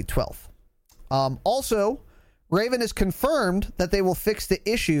 through the 12th. Also, Raven has confirmed that they will fix the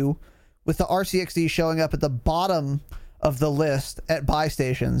issue with the RCXD showing up at the bottom of the list at buy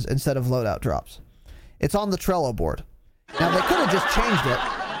stations instead of loadout drops. It's on the Trello board. Now they could have just changed it.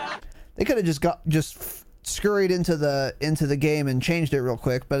 They could have just scurried into the game and changed it real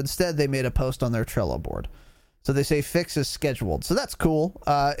quick, but instead they made a post on their Trello board. So they say fix is scheduled. So that's cool.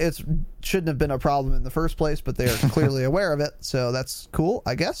 It shouldn't have been a problem in the first place, but they're clearly aware of it. So that's cool,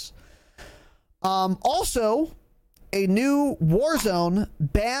 I guess. Also, a new Warzone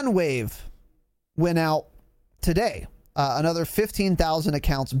ban wave went out today. Another 15,000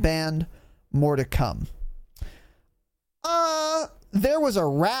 accounts banned. More to come. There was a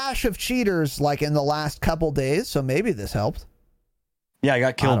rash of cheaters like in the last couple days, so maybe this helped. Yeah, I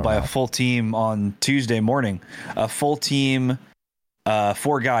got killed by a full team on Tuesday morning. A full team,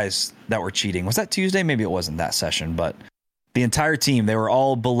 4 guys that were cheating. Was that Tuesday? Maybe it wasn't that session, but the entire team, they were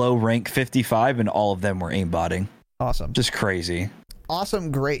all below rank 55, and all of them were aimbotting. Awesome. Just crazy.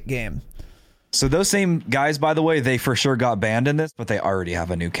 Awesome, great game. So those same guys, by the way, they for sure got banned in this, but they already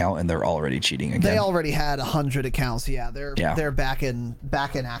have a new count and they're already cheating again. They already had 100 accounts. Yeah, they're back in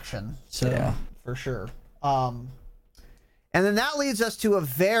action. So yeah, for sure. And then that leads us to a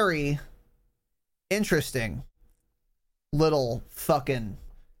very interesting little fucking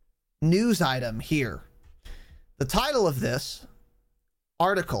news item here. The title of this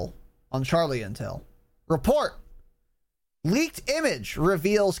article on Charlie Intel: report, leaked image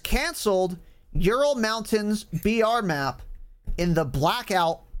reveals canceled Ural Mountains BR map in the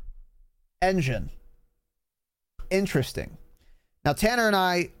Blackout engine. Interesting. Now, Tanner and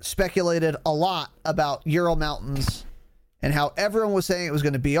I speculated a lot about Ural Mountains and how everyone was saying it was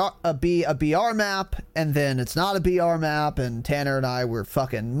going to be a BR map, and then it's not a BR map, and Tanner and I were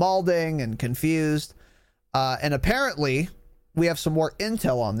fucking malding and confused. And apparently, we have some more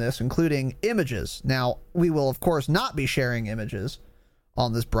intel on this, including images. Now, we will, of course, not be sharing images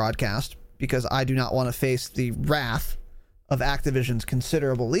on this broadcast because I do not want to face the wrath of Activision's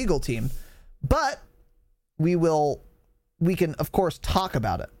considerable legal team. But we can, of course, talk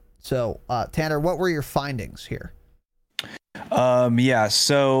about it. So, Tanner, what were your findings here?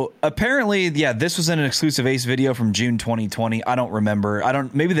 So apparently, this was in an exclusive Ace video from June 2020. I don't remember.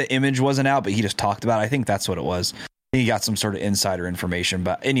 Maybe the image wasn't out, but he just talked about it. I think that's what it was. He got some sort of insider information,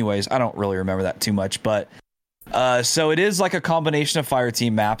 but anyways, I don't really remember that too much, but, so it is like a combination of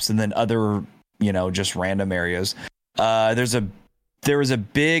Fireteam maps and then other, just random areas. There was a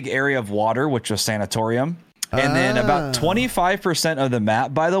big area of water, which was Sanatorium. And then about 25% of the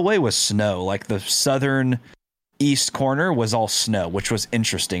map, by the way, was snow. Like the southern east corner was all snow, which was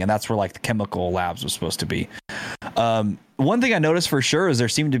interesting. And that's where like the chemical labs was supposed to be. One thing I noticed for sure is there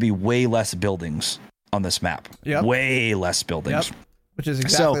seemed to be way less buildings on this map. Yep. Way less buildings. Yep. Which is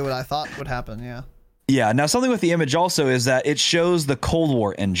exactly what I thought would happen. Yeah. Yeah. Now, something with the image also is that it shows the Cold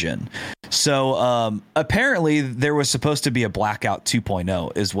War engine. So apparently there was supposed to be a Blackout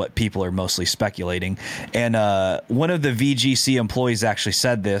 2.0 is what people are mostly speculating. And one of the VGC employees actually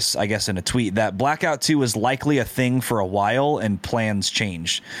said this, I guess, in a tweet, that Blackout 2 was likely a thing for a while and plans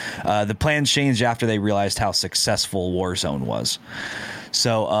changed. The plans changed after they realized how successful Warzone was.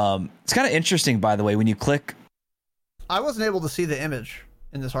 So it's kind of interesting, by the way, when you click. I wasn't able to see the image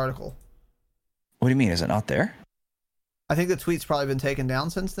in this article. What do you mean? Is it not there? I think the tweet's probably been taken down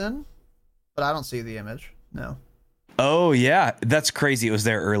since then, but I don't see the image. No. Oh, yeah. That's crazy. It was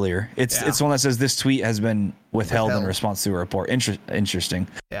there earlier. It's one that says this tweet has been withheld in response to a report. Interesting.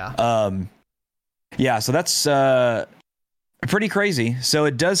 Yeah. Yeah. So that's pretty crazy. So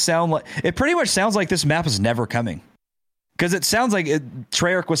it does sound like it pretty much sounds like this map is never coming, because it sounds like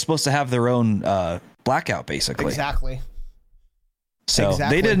Treyarch was supposed to have their own Blackout, basically. Exactly. So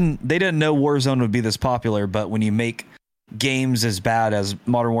they didn't know Warzone would be this popular, but when you make games as bad as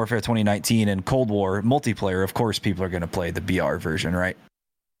Modern Warfare 2019 and Cold War multiplayer, of course people are going to play the BR version, right?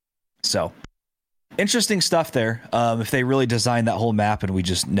 So interesting stuff there. If they really designed that whole map and we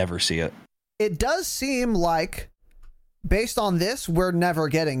just never see it. It does seem like, based on this, we're never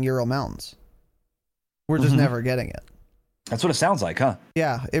getting Ural Mountains. We're just never getting it. That's what it sounds like, huh?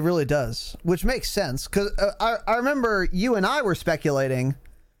 Yeah, it really does, which makes sense, because I remember you and I were speculating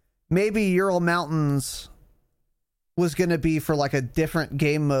maybe Ural Mountains was going to be for like a different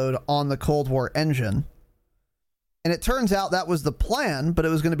game mode on the Cold War engine. And it turns out that was the plan, but it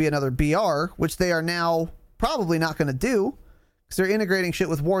was going to be another BR, which they are now probably not going to do because they're integrating shit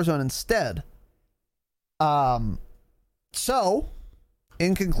with Warzone instead. So,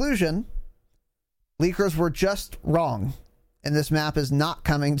 in conclusion, leakers were just wrong, and this map is not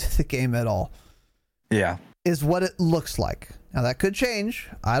coming to the game at all. Yeah. Is what it looks like. Now, that could change.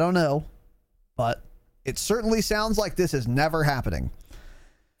 I don't know. But it certainly sounds like this is never happening.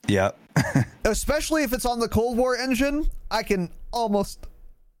 Yeah. Especially if it's on the Cold War engine, I can almost,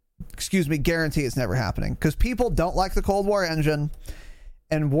 guarantee it's never happening. Because people don't like the Cold War engine,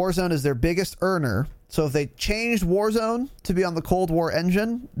 and Warzone is their biggest earner. So if they changed Warzone to be on the Cold War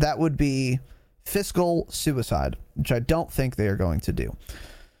engine, that would be fiscal suicide, which I don't think they are going to do.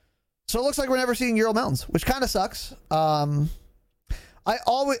 So it looks like we're never seeing Ural Mountains, which kind of sucks. As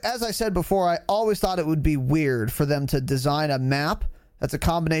I said before, I always thought it would be weird for them to design a map that's a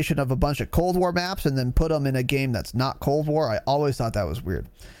combination of a bunch of Cold War maps and then put them in a game that's not Cold War. I always thought that was weird.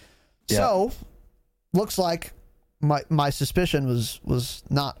 Yeah. So looks like my suspicion was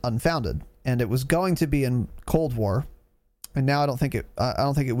not unfounded, and it was going to be in Cold War. And now I don't think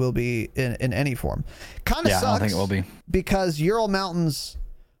it will be in any form. Kind of sucks. I don't think it will be, because Ural Mountains,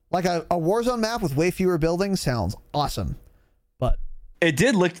 like a Warzone map with way fewer buildings, sounds awesome. But it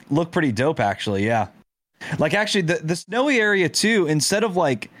did look pretty dope, actually. Yeah, like actually the snowy area too. Instead of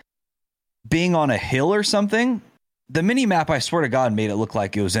like being on a hill or something, the mini map, I swear to God, made it look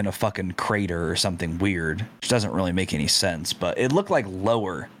like it was in a fucking crater or something weird, which doesn't really make any sense. But it looked like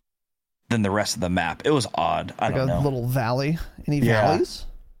lower than the rest of the map. It was odd. I don't know. Like a little valley. Any valleys?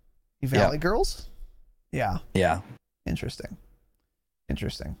 Any valley girls? Yeah. Yeah. Interesting.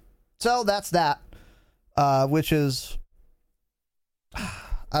 So that's that. Which is,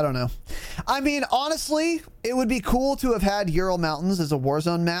 I don't know. I mean, honestly, it would be cool to have had Ural Mountains as a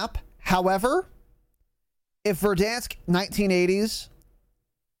Warzone map. However, if Verdansk 1980s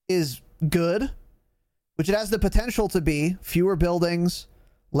is good, which it has the potential to be, fewer buildings,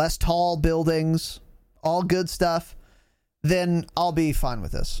 less tall buildings, all good stuff, then I'll be fine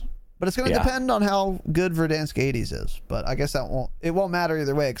with this. But it's going to depend on how good Verdansk 80s is. But I guess it won't matter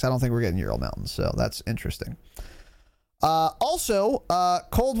either way, because I don't think we're getting Ural Mountains. So that's interesting. Also,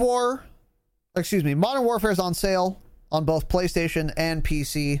 Modern Warfare is on sale on both PlayStation and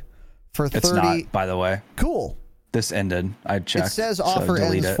PC for 30. It's not, by the way. Cool. This ended. I checked. It says so offer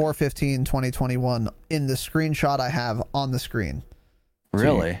delete ends it. 4/15/2021 in the screenshot I have on the screen.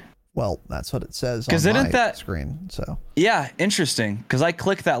 Really? Well, that's what it says on my screen. So yeah, interesting. Because I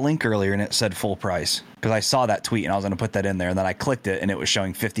clicked that link earlier and it said full price. Because I saw that tweet and I was going to put that in there, and then I clicked it and it was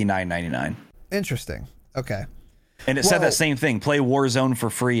showing $59.99. Interesting. Okay. And it said that same thing. Play Warzone for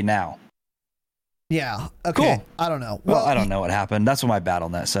free now. Yeah. Okay. Cool. I don't know. Well, I don't know what happened. That's what my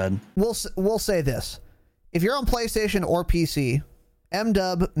BattleNet said. We'll say this: if you're on PlayStation or PC,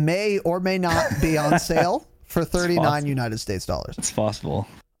 MDub may or may not be on sale for 39 United States dollars. It's possible.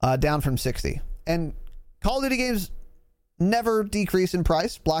 Down from 60. And Call of Duty games never decrease in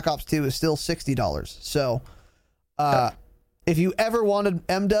price. Black Ops 2 is still $60. So if you ever wanted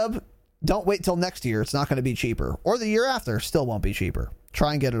MDub, don't wait till next year. It's not going to be cheaper. Or the year after, still won't be cheaper.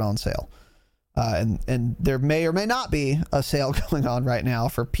 Try and get it on sale. And there may or may not be a sale going on right now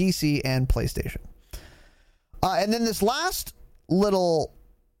for PC and PlayStation. And then this last little...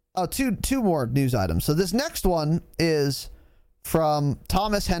 two more news items. So this next one is from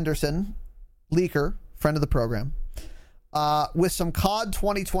Thomas Henderson, leaker, friend of the program, with some COD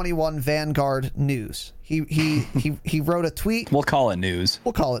 2021 Vanguard news. He wrote a tweet. We'll call it news.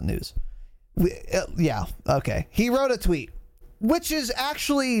 Yeah, okay. He wrote a tweet, which is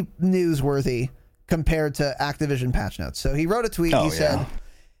actually newsworthy compared to Activision patch notes. So he wrote a tweet. He said,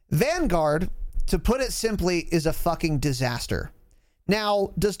 Vanguard, to put it simply, is a fucking disaster.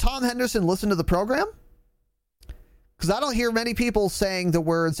 Now, does Tom Henderson listen to the program? Because I don't hear many people saying the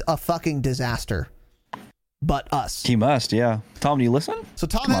words a fucking disaster, but us. He must, yeah. Tom, do you listen? So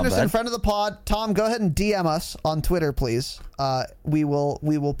Tom Henderson, friend of the pod. Tom, go ahead and DM us on Twitter, please. We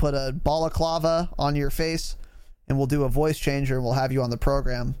will put a balaclava on your face, and we'll do a voice changer, and we'll have you on the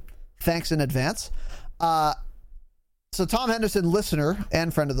program. Thanks in advance. So Tom Henderson, listener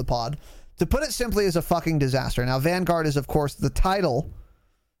and friend of the pod. To put it simply, is a fucking disaster. Now, Vanguard is, of course, the title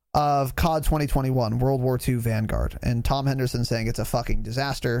of COD 2021, World War II Vanguard. And Tom Henderson saying it's a fucking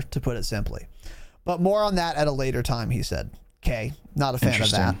disaster, to put it simply. But more on that at a later time, he said. Okay, not a fan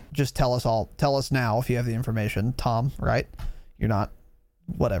of that. Just tell us now if you have the information. Tom, right? You're not,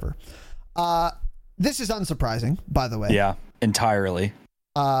 whatever. This is unsurprising, by the way. Yeah, entirely.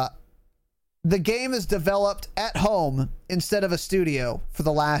 The game is developed at home instead of a studio for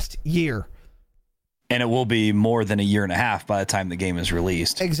the last year. And it will be more than a year and a half by the time the game is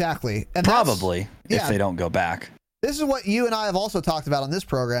released. Exactly. And probably, if they don't go back. This is what you and I have also talked about on this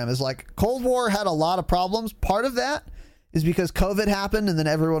program, is like Cold War had a lot of problems. Part of that is because COVID happened and then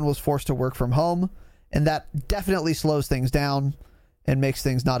everyone was forced to work from home. And that definitely slows things down and makes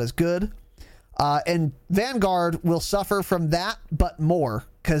things not as good. And Vanguard will suffer from that, but more,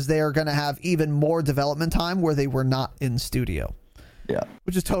 because they are going to have even more development time where they were not in studio. Yeah.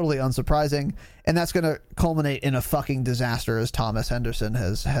 Which is totally unsurprising. And that's going to culminate in a fucking disaster, as Thomas Henderson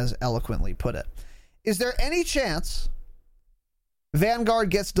has eloquently put it. Is there any chance Vanguard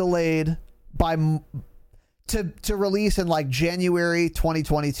gets delayed to release in like January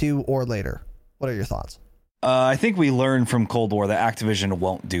 2022 or later? What are your thoughts? I think we learned from Cold War that Activision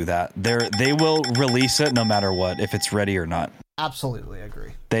won't do that. They will release it no matter what, if it's ready or not. Absolutely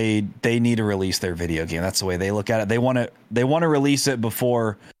agree. They need to release their video game. That's the way they look at it. They want to release it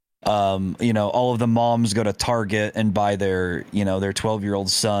before all of the moms go to Target and buy their 12-year-old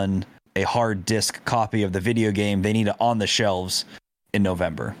son a hard disk copy of the video game. They need it on the shelves in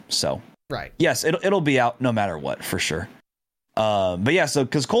November. So right. Yes, it'll be out no matter what, for sure. But yeah, so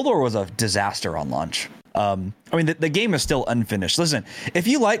because Cold War was a disaster on launch. I mean, the game is still unfinished. Listen, if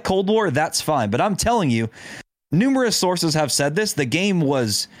you like Cold War, that's fine. But I'm telling you, numerous sources have said this. The game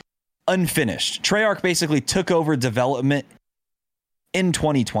was unfinished. Treyarch basically took over development in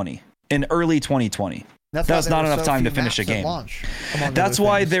 2020, in early 2020. That's not enough time to finish a game. That's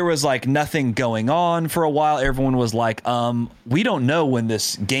why there was like nothing going on for a while. Everyone was like, we don't know when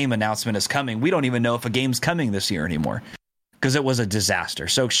this game announcement is coming. We don't even know if a game's coming this year anymore. Because it was a disaster.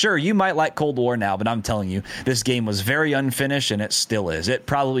 So sure, you might like Cold War now, but I'm telling you, this game was very unfinished, and it still is. It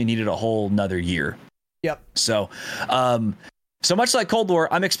probably needed a whole nother year. Yep. So, so much like Cold War,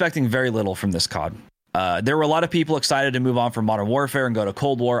 I'm expecting very little from this COD. There were a lot of people excited to move on from Modern Warfare and go to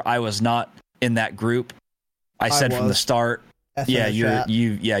Cold War. I was not in that group. I said from the start,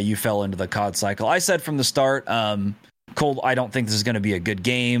 you fell into the COD cycle. I said from the start, I don't think this is going to be a good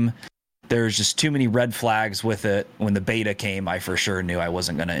game. There's just too many red flags with it. When the beta came, I for sure knew I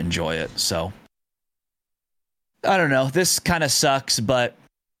wasn't going to enjoy it. So I don't know. This kind of sucks, but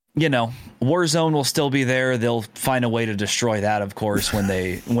Warzone will still be there. They'll find a way to destroy that, of course, when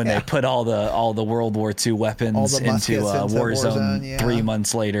they put all the World War II weapons into Warzone 3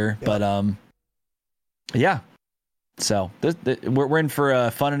 months later. Yep. But yeah. So we're in for a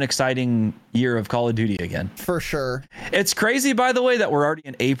fun and exciting year of Call of Duty again. For sure. It's crazy, by the way, that we're already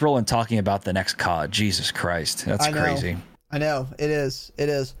in April and talking about the next COD. Jesus Christ. That's crazy. I know. It is.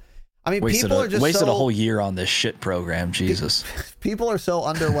 I mean, wasted a whole year on this shit program. Jesus. People are so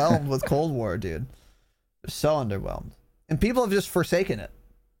underwhelmed with Cold War, dude. They're so underwhelmed. And people have just forsaken it.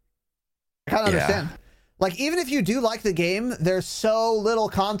 I kind of understand. Like, even if you do like the game, there's so little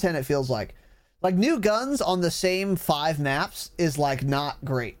content, it feels like. Like, new guns on the same 5 maps is, like, not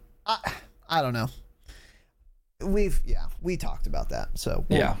great. I don't know. We talked about that. So,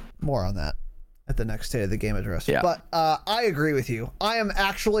 more on that at the next State of the Game address. Yeah. But I agree with you. I am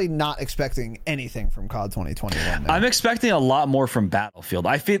actually not expecting anything from COD 2021 now. I'm expecting a lot more from Battlefield.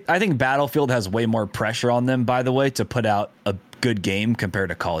 I think Battlefield has way more pressure on them, by the way, to put out a good game compared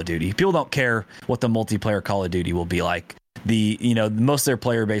to Call of Duty. People don't care what the multiplayer Call of Duty will be like. Most of their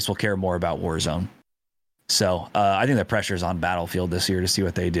player base will care more about Warzone. So I think the pressure's on Battlefield this year to see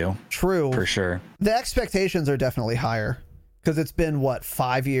what they do. True. For sure. The expectations are definitely higher. Because it's been,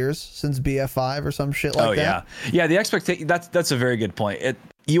 5 years since BF5 or some shit like that? Yeah, the expectation, that's a very good point.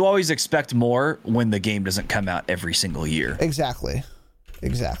 You always expect more when the game doesn't come out every single year. Exactly.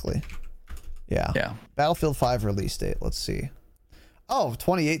 Yeah. Battlefield 5 release date, let's see. Oh,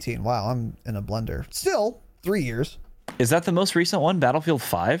 2018. Wow, I'm in a blender. Still, 3 years. Is that the most recent one, Battlefield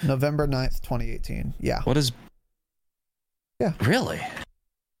 5? November 9th, 2018. Yeah. What is... Yeah. Really?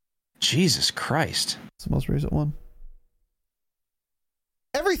 Jesus Christ. It's the most recent one.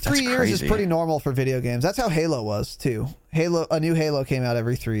 Every 3 years is pretty normal for video games. That's how Halo was, too. A new Halo came out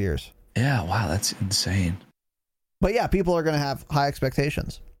every 3 years. Yeah, wow, that's insane. But yeah, people are going to have high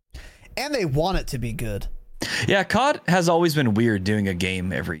expectations. And they want it to be good. Yeah, COD has always been weird doing a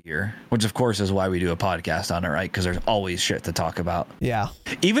game every year, which of course is why we do a podcast on it, right? Because there's always shit to talk about. Yeah.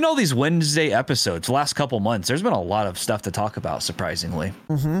 Even all these Wednesday episodes, the last couple months, there's been a lot of stuff to talk about, surprisingly.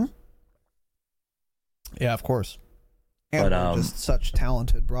 Mm-hmm. Yeah, of course. And just such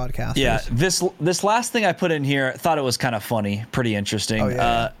talented broadcasters. Yeah, this last thing I put in here, I thought it was kind of funny, pretty interesting. Oh,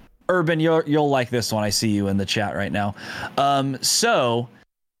 yeah. Urban, you'll like this one. I see you in the chat right now. So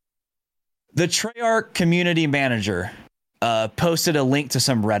the Treyarch community manager posted a link to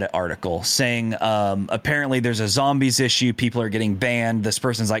some Reddit article saying apparently there's a zombies issue. People are getting banned. This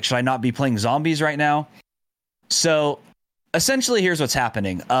person's like, should I not be playing zombies right now? So essentially, here's what's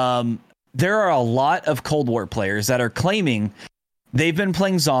happening. There are a lot of Cold War players that are claiming they've been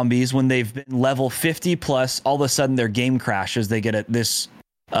playing zombies when they've been level 50 plus. All of a sudden, their game crashes. They get this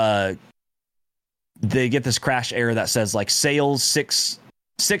crash error that says like sales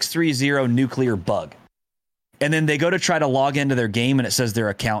 630 nuclear bug, and then they go to try to log into their game, and it says their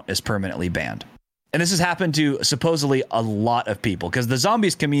account is permanently banned. And this has happened to supposedly a lot of people because the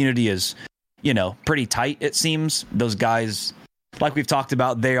zombies community is, pretty tight. It seems those guys. Like we've talked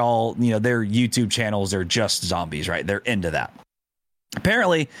about, they all, their YouTube channels are just zombies, right? They're into that.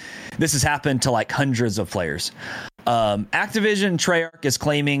 Apparently, this has happened to like hundreds of players. Activision Treyarch is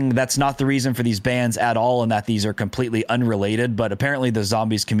claiming that's not the reason for these bans at all and that these are completely unrelated. But apparently the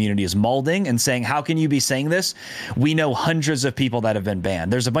zombies community is molding and saying, how can you be saying this? We know hundreds of people that have been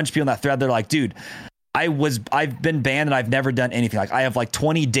banned. There's a bunch of people in that thread. They're like, dude, I've been banned and I've never done anything. Like I have like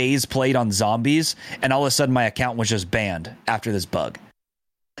 20 days played on zombies and all of a sudden my account was just banned after this bug.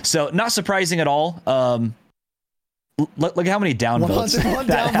 So not surprising at all. Look how many downvotes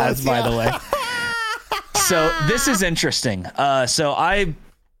that has, by the way. So this is interesting. So I'm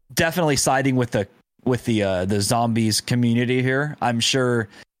definitely siding with the zombies community here. I'm sure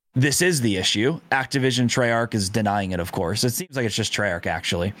this is the issue. Activision Treyarch is denying it, of course. It seems like it's just Treyarch,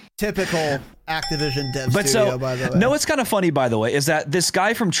 actually. Typical Activision dev studio, by the way. No, what's kind of funny, by the way, is that this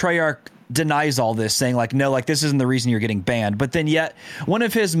guy from Treyarch denies all this, saying like, no, like this isn't the reason you're getting banned. But then yet one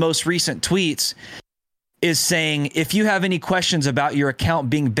of his most recent tweets is saying, if you have any questions about your account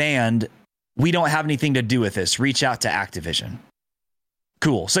being banned, we don't have anything to do with this. Reach out to Activision.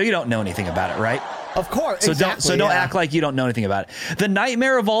 Cool. So you don't know anything about it, right? Of course. So don't act like you don't know anything about it. The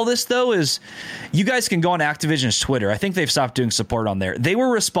nightmare of all this, though, is you guys can go on Activision's Twitter. I think they've stopped doing support on there. They were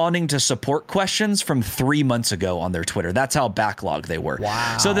responding to support questions from 3 months ago on their Twitter. That's how backlogged they were.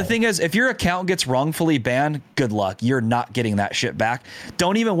 Wow. So the thing is, if your account gets wrongfully banned, good luck. You're not getting that shit back.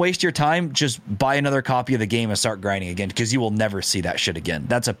 Don't even waste your time. Just buy another copy of the game and start grinding again, because you will never see that shit again.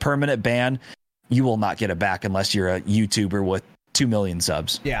 That's a permanent ban. You will not get it back unless you're a YouTuber with 2 million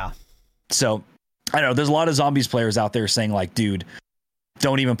subs. Yeah. So I don't know. There's a lot of zombies players out there saying like, dude,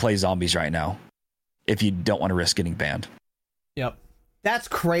 don't even play zombies right now if you don't want to risk getting banned. Yep. That's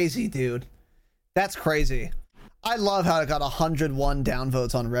crazy, dude. That's crazy. I love how it got 101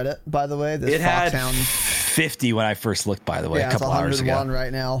 downvotes on Reddit, by the way. This it had 50 when I first looked, by the way, a couple hours ago. 101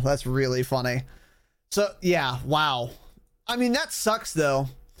 right now. That's really funny. So, yeah, wow. I mean, that sucks, though.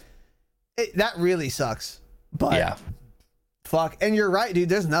 That really sucks. But, yeah. Fuck. And you're right, dude.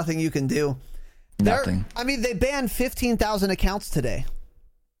 There's nothing you can do. Nothing. I mean, they banned 15,000 accounts today.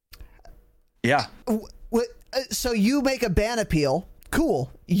 Yeah. So you make a ban appeal.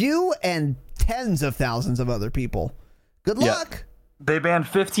 Cool. You and tens of thousands of other people. Good luck. They banned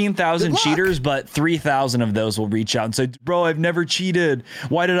 15,000 cheaters, but 3,000 of those will reach out and say, bro, I've never cheated.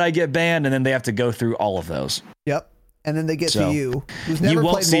 Why did I get banned? And then they have to go through all of those. Yep. And then they get to you, who's never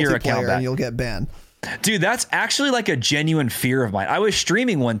played multiplayer, and you'll get banned. Dude, that's actually like a genuine fear of mine. I was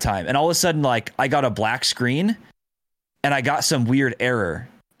streaming one time and all of a sudden, like, I got a black screen and I got some weird error.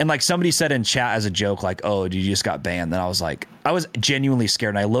 And like somebody said in chat as a joke, like, oh, dude, you just got banned. Then I was like, I was genuinely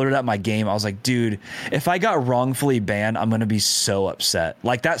scared. And I loaded up my game. I was like, dude, if I got wrongfully banned, I'm going to be so upset.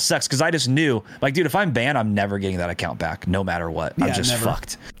 Like, that sucks. Cause I just knew, like, dude, if I'm banned, I'm never getting that account back, no matter what. Yeah, I'm just never.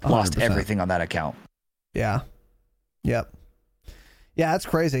 fucked. 100%. Lost everything on that account. Yeah. Yep. Yeah, that's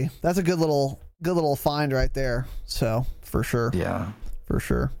crazy. That's a good little find right there. So for sure. Yeah. For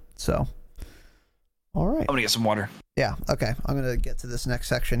sure. So, all right. I'm going to get some water. Yeah. Okay. I'm going to get to this next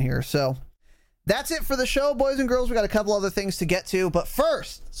section here. So that's it for the show, boys and girls. We got a couple other things to get to, but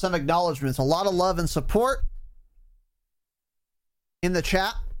first, some acknowledgments. A lot of love and support in the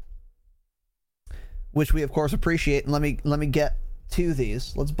chat, which we of course appreciate. And let me get to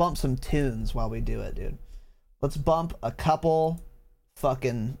these. Let's bump some tunes while we do it, dude. Let's bump a couple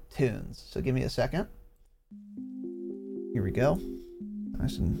fucking tunes. So give me a second. Here we go.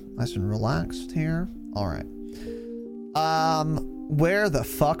 Nice and relaxed here. All right. Where the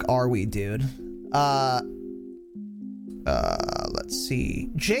fuck are we, dude? Let's see.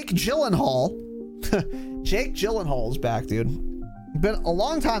 Jake Gyllenhaal. Jake Gyllenhaal's back, dude. Been a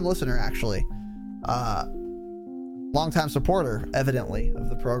long time listener, actually. Long time supporter, evidently, of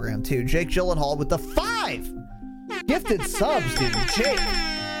the program too. Jake Gyllenhaal with the 5 gifted subs, dude. Jake,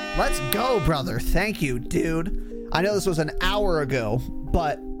 let's go, brother. Thank you, dude. I know this was an hour ago,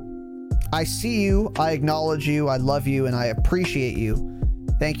 but I see you, I acknowledge you, I love you, and I appreciate you.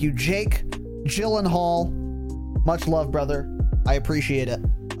 Thank you, Jake Gyllenhaal. Much love, brother. I appreciate it.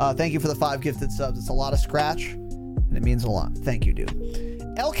 Thank you for the 5 gifted subs. It's a lot of scratch, and it means a lot. Thank you, dude.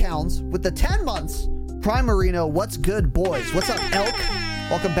 Elk Hounds with the 10 months. Prime Marino, what's good, boys? What's up, Elk?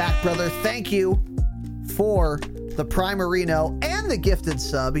 Welcome back, brother. Thank you for the Prime Marino and the gifted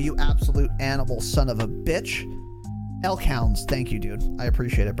sub, you absolute animal son of a bitch. Elk Hounds, thank you, dude. I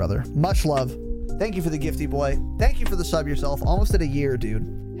appreciate it, brother. Much love. Thank you for the gifty boy. Thank you for the sub yourself. Almost at a year,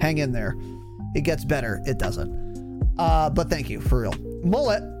 dude. Hang in there. It gets better. It doesn't. But thank you, for real.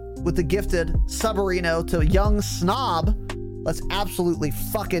 Mullet with the gifted Subarino to Young Snob. Let's absolutely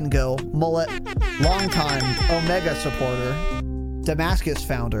fucking go. Mullet, longtime Omega supporter, Damascus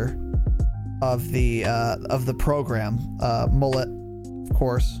founder of the program. Mullet, of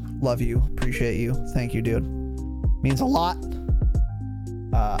course, love you, appreciate you. Thank you, dude. Means a lot.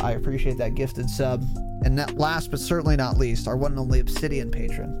 I appreciate that gifted sub. And that last but certainly not least, our one and only Obsidian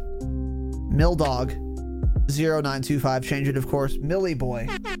patron, Milldog0925, change it, of course, Millie Boy,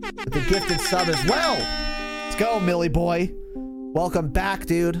 with the gifted sub as well. Let's go, Millie Boy. Welcome back,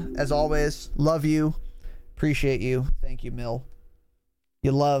 dude. As always, love you. Appreciate you. Thank you, Mill.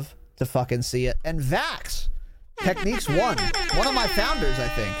 You love to fucking see it. And Vax, Techniques 1, one of my founders, I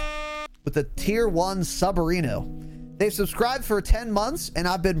think, with the tier 1 Subarino. They've subscribed for 10 months, and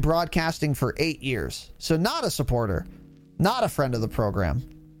I've been broadcasting for 8 years. So not a supporter, not a friend of the program,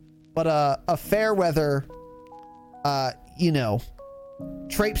 but a fair weather,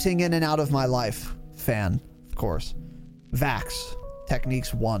 traipsing in and out of my life fan, of course. Vax,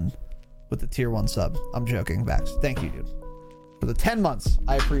 Techniques 1 with the tier 1 sub. I'm joking, Vax. Thank you, dude. For the 10 months.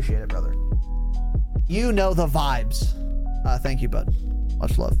 I appreciate it, brother. You know the vibes. Thank you, bud.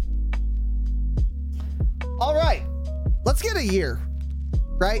 Much love. All right. Let's get a year.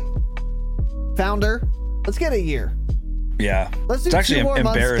 Right? Founder, let's get a year. Yeah. Let's do it's actually 2 more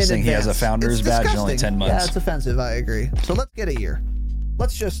months embarrassing in he has a advance. founder's It's badge in disgusting. only 10 months. Yeah, it's offensive. I agree. So let's get a year.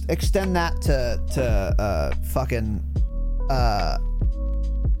 Let's just extend that to fucking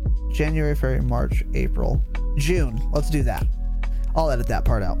January, February, March, April, June. Let's do that. I'll edit that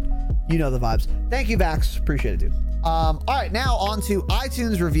part out. You know the vibes. Thank you, Vax. Appreciate it, dude. All right, now on to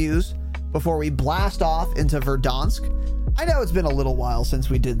iTunes reviews before we blast off into Verdansk. I know it's been a little while since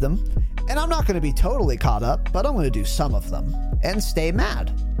we did them, And I'm not going to be totally caught up, but I'm going to do some of them and stay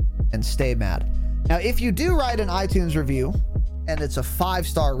mad. Now, if you do write an iTunes review, and it's a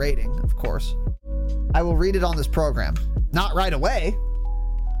 5-star rating, of course, I will read it on this program. Not right away,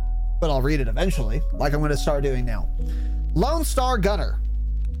 but I'll read it eventually, like I'm going to start doing now. Lone Star Gunner.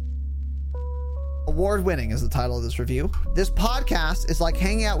 Award-winning is the title of this review. This podcast is like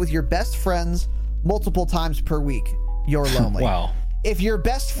hanging out with your best friends multiple times per week. You're lonely. Wow. If your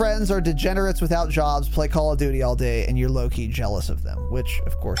best friends are degenerates without jobs, play Call of Duty all day, and you're low-key jealous of them, which,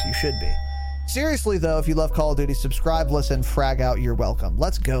 of course, you should be. Seriously, though, if you love Call of Duty, subscribe, listen, frag out, you're welcome.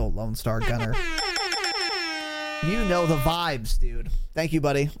 Let's go, Lone Star Gunner. You know the vibes, dude. Thank you,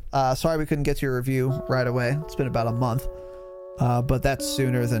 buddy. Sorry we couldn't get to your review right away. It's been about a month. But that's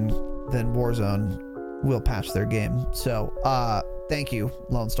sooner than Warzone will patch their game. So, thank you,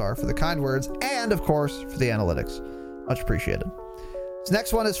 Lone Star, for the kind words, and, of course, for the analytics. Much appreciated. This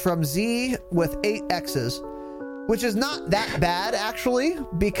next one is from Z with 8 X's, which is not that bad, actually,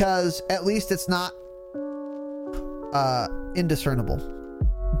 because at least it's not indiscernible.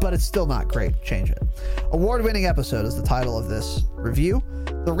 But it's still not great. Change it. Award-winning episode is the title of this review.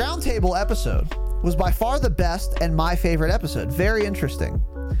 The Roundtable episode was by far the best and my favorite episode. Very interesting.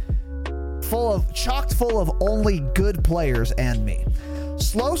 Chocked full of only good players and me.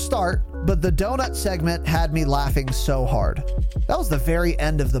 Slow start, but the donut segment had me laughing so hard. That was the very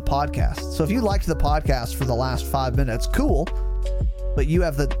end of the podcast. So if you liked the podcast for the last 5 minutes, cool. But you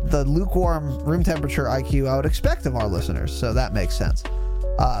have the lukewarm room temperature IQ I would expect of our listeners. So that makes sense.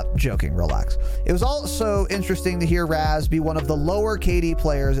 Joking, relax. It was also interesting to hear Raz be one of the lower KD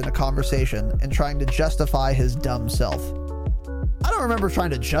players in a conversation and trying to justify his dumb self. I don't remember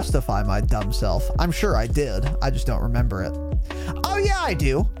trying to justify my dumb self. I'm sure I did. I just don't remember it. Oh yeah, I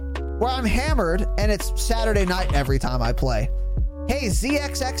do. Where I'm hammered and it's Saturday night every time I play. Hey,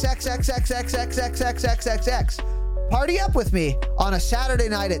 ZXXXXXXXXXXXX. Party up with me on a Saturday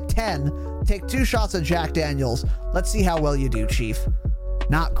night at 10. Take 2 shots of Jack Daniels. Let's see how well you do, Chief.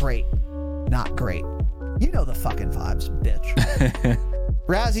 Not great. Not great. You know the fucking vibes, bitch.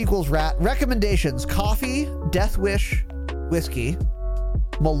 Raz equals rat. Recommendations. Coffee, Death Wish, whiskey,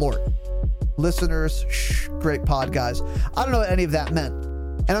 Malort. Listeners, great pod, guys. I don't know what any of that meant.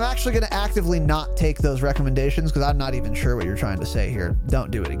 And I'm actually going to actively not take those recommendations because I'm not even sure what you're trying to say here.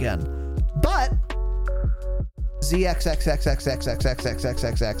 Don't do it again. But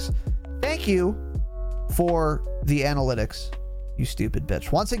ZXXXXXXXXXXX. Thank you for the analytics, you stupid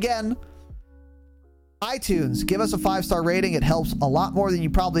bitch. Once again, iTunes, give us a 5-star rating. It helps a lot more than you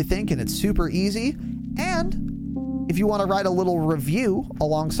probably think, and it's super easy. And if you want to write a little review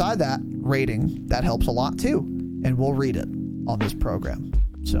alongside that rating, that helps a lot too. And we'll read it on this program.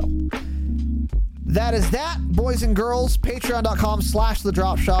 So that is that, boys and girls.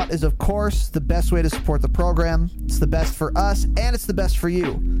 Patreon.com/thedropshot is, of course, the best way to support the program. It's the best for us, and it's the best for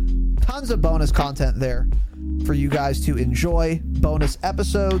you. Tons of bonus content there for you guys to enjoy. Bonus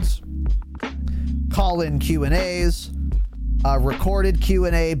episodes, call-in Q&As, recorded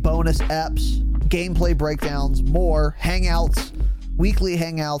Q&A, bonus eps, gameplay breakdowns, more hangouts, weekly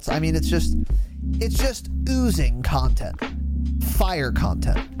hangouts. I mean, it's just oozing content, fire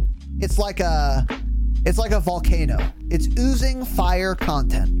content. It's like a volcano. It's oozing fire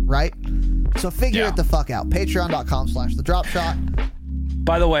content, right? So figure it the fuck out. Patreon.com/thedropshot.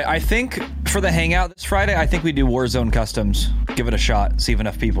 By the way, I think for the hangout this Friday, I think we do Warzone customs. Give it a shot. See if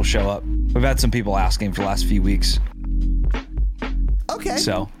enough people show up. We've had some people asking for the last few weeks. Okay.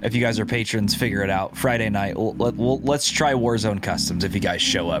 So if you guys are patrons, figure it out. Friday night, let's try Warzone customs if you guys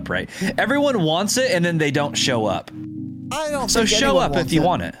show up, right? Everyone wants it, and then they don't show up. I don't. So show up if you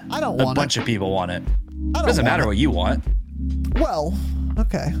want it. I don't want it. A bunch of people want it. It doesn't matter what you want. Well,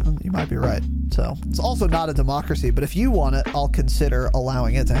 okay, you might be right. So it's also not a democracy, but if you want it, I'll consider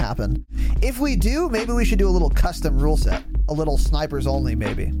allowing it to happen. If we do, maybe we should do a little custom rule set, a little snipers only,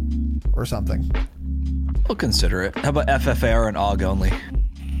 maybe, or something. We'll consider it. How about FFAR and AUG only?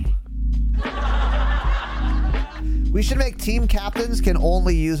 We should make team captains can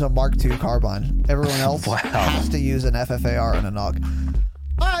only use a Mark II carbine. Everyone else has to use an FFAR and an AUG.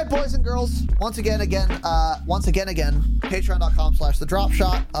 All right, boys and girls. Once again,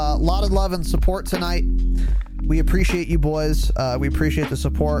 patreon.com/thedropshot. A lot of love and support tonight. We appreciate you boys. We appreciate the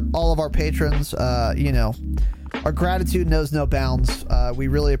support. All of our patrons, our gratitude knows no bounds. We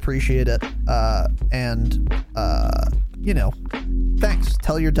really appreciate it. Thanks.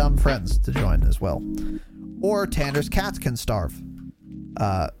 Tell your dumb friends to join as well. Or Tanner's cats can starve.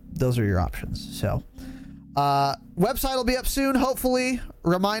 Those are your options. So, website will be up soon, hopefully.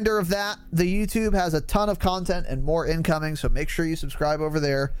 Reminder of that. The YouTube has a ton of content and more incoming, so make sure you subscribe over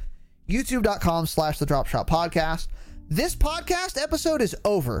there. youtube.com/The Drop Shot Podcast. This podcast episode is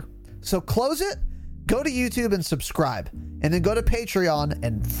over, so close it, go to YouTube and subscribe, and then go to Patreon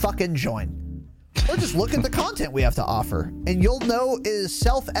and fucking join. Or just look at the content we have to offer, and you'll know it is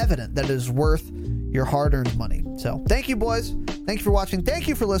self-evident that it is worth your hard-earned money. So thank you, boys. Thank you for watching. Thank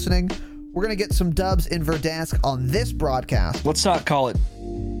you for listening. We're going to get some dubs in Verdansk on this broadcast. Let's not call it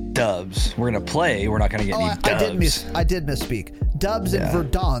dubs. We're going to play. We're not going to get any dubs. I did misspeak. Dubs in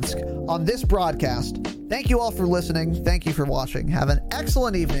Verdansk on this broadcast. Thank you all for listening. Thank you for watching. Have an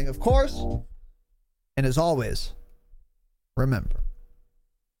excellent evening, of course. And as always, remember,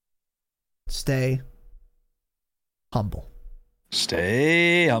 stay humble.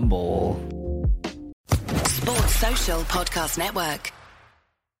 Stay humble. Sports Social Podcast Network.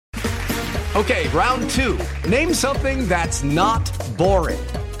 Okay, round two. Name something that's not boring.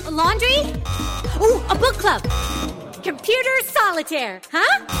 A laundry? Ooh, a book club. Computer solitaire,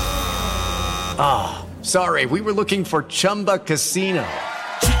 huh? Ah, sorry, we were looking for Chumba Casino.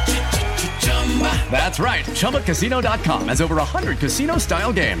 That's right, ChumbaCasino.com has over 100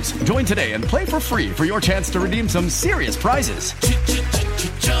 casino-style games. Join today and play for free for your chance to redeem some serious prizes.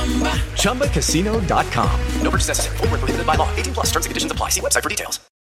 ChumbaCasino.com. No purchase necessary. Void where prohibited by law. 18+ terms and conditions apply. See website for details.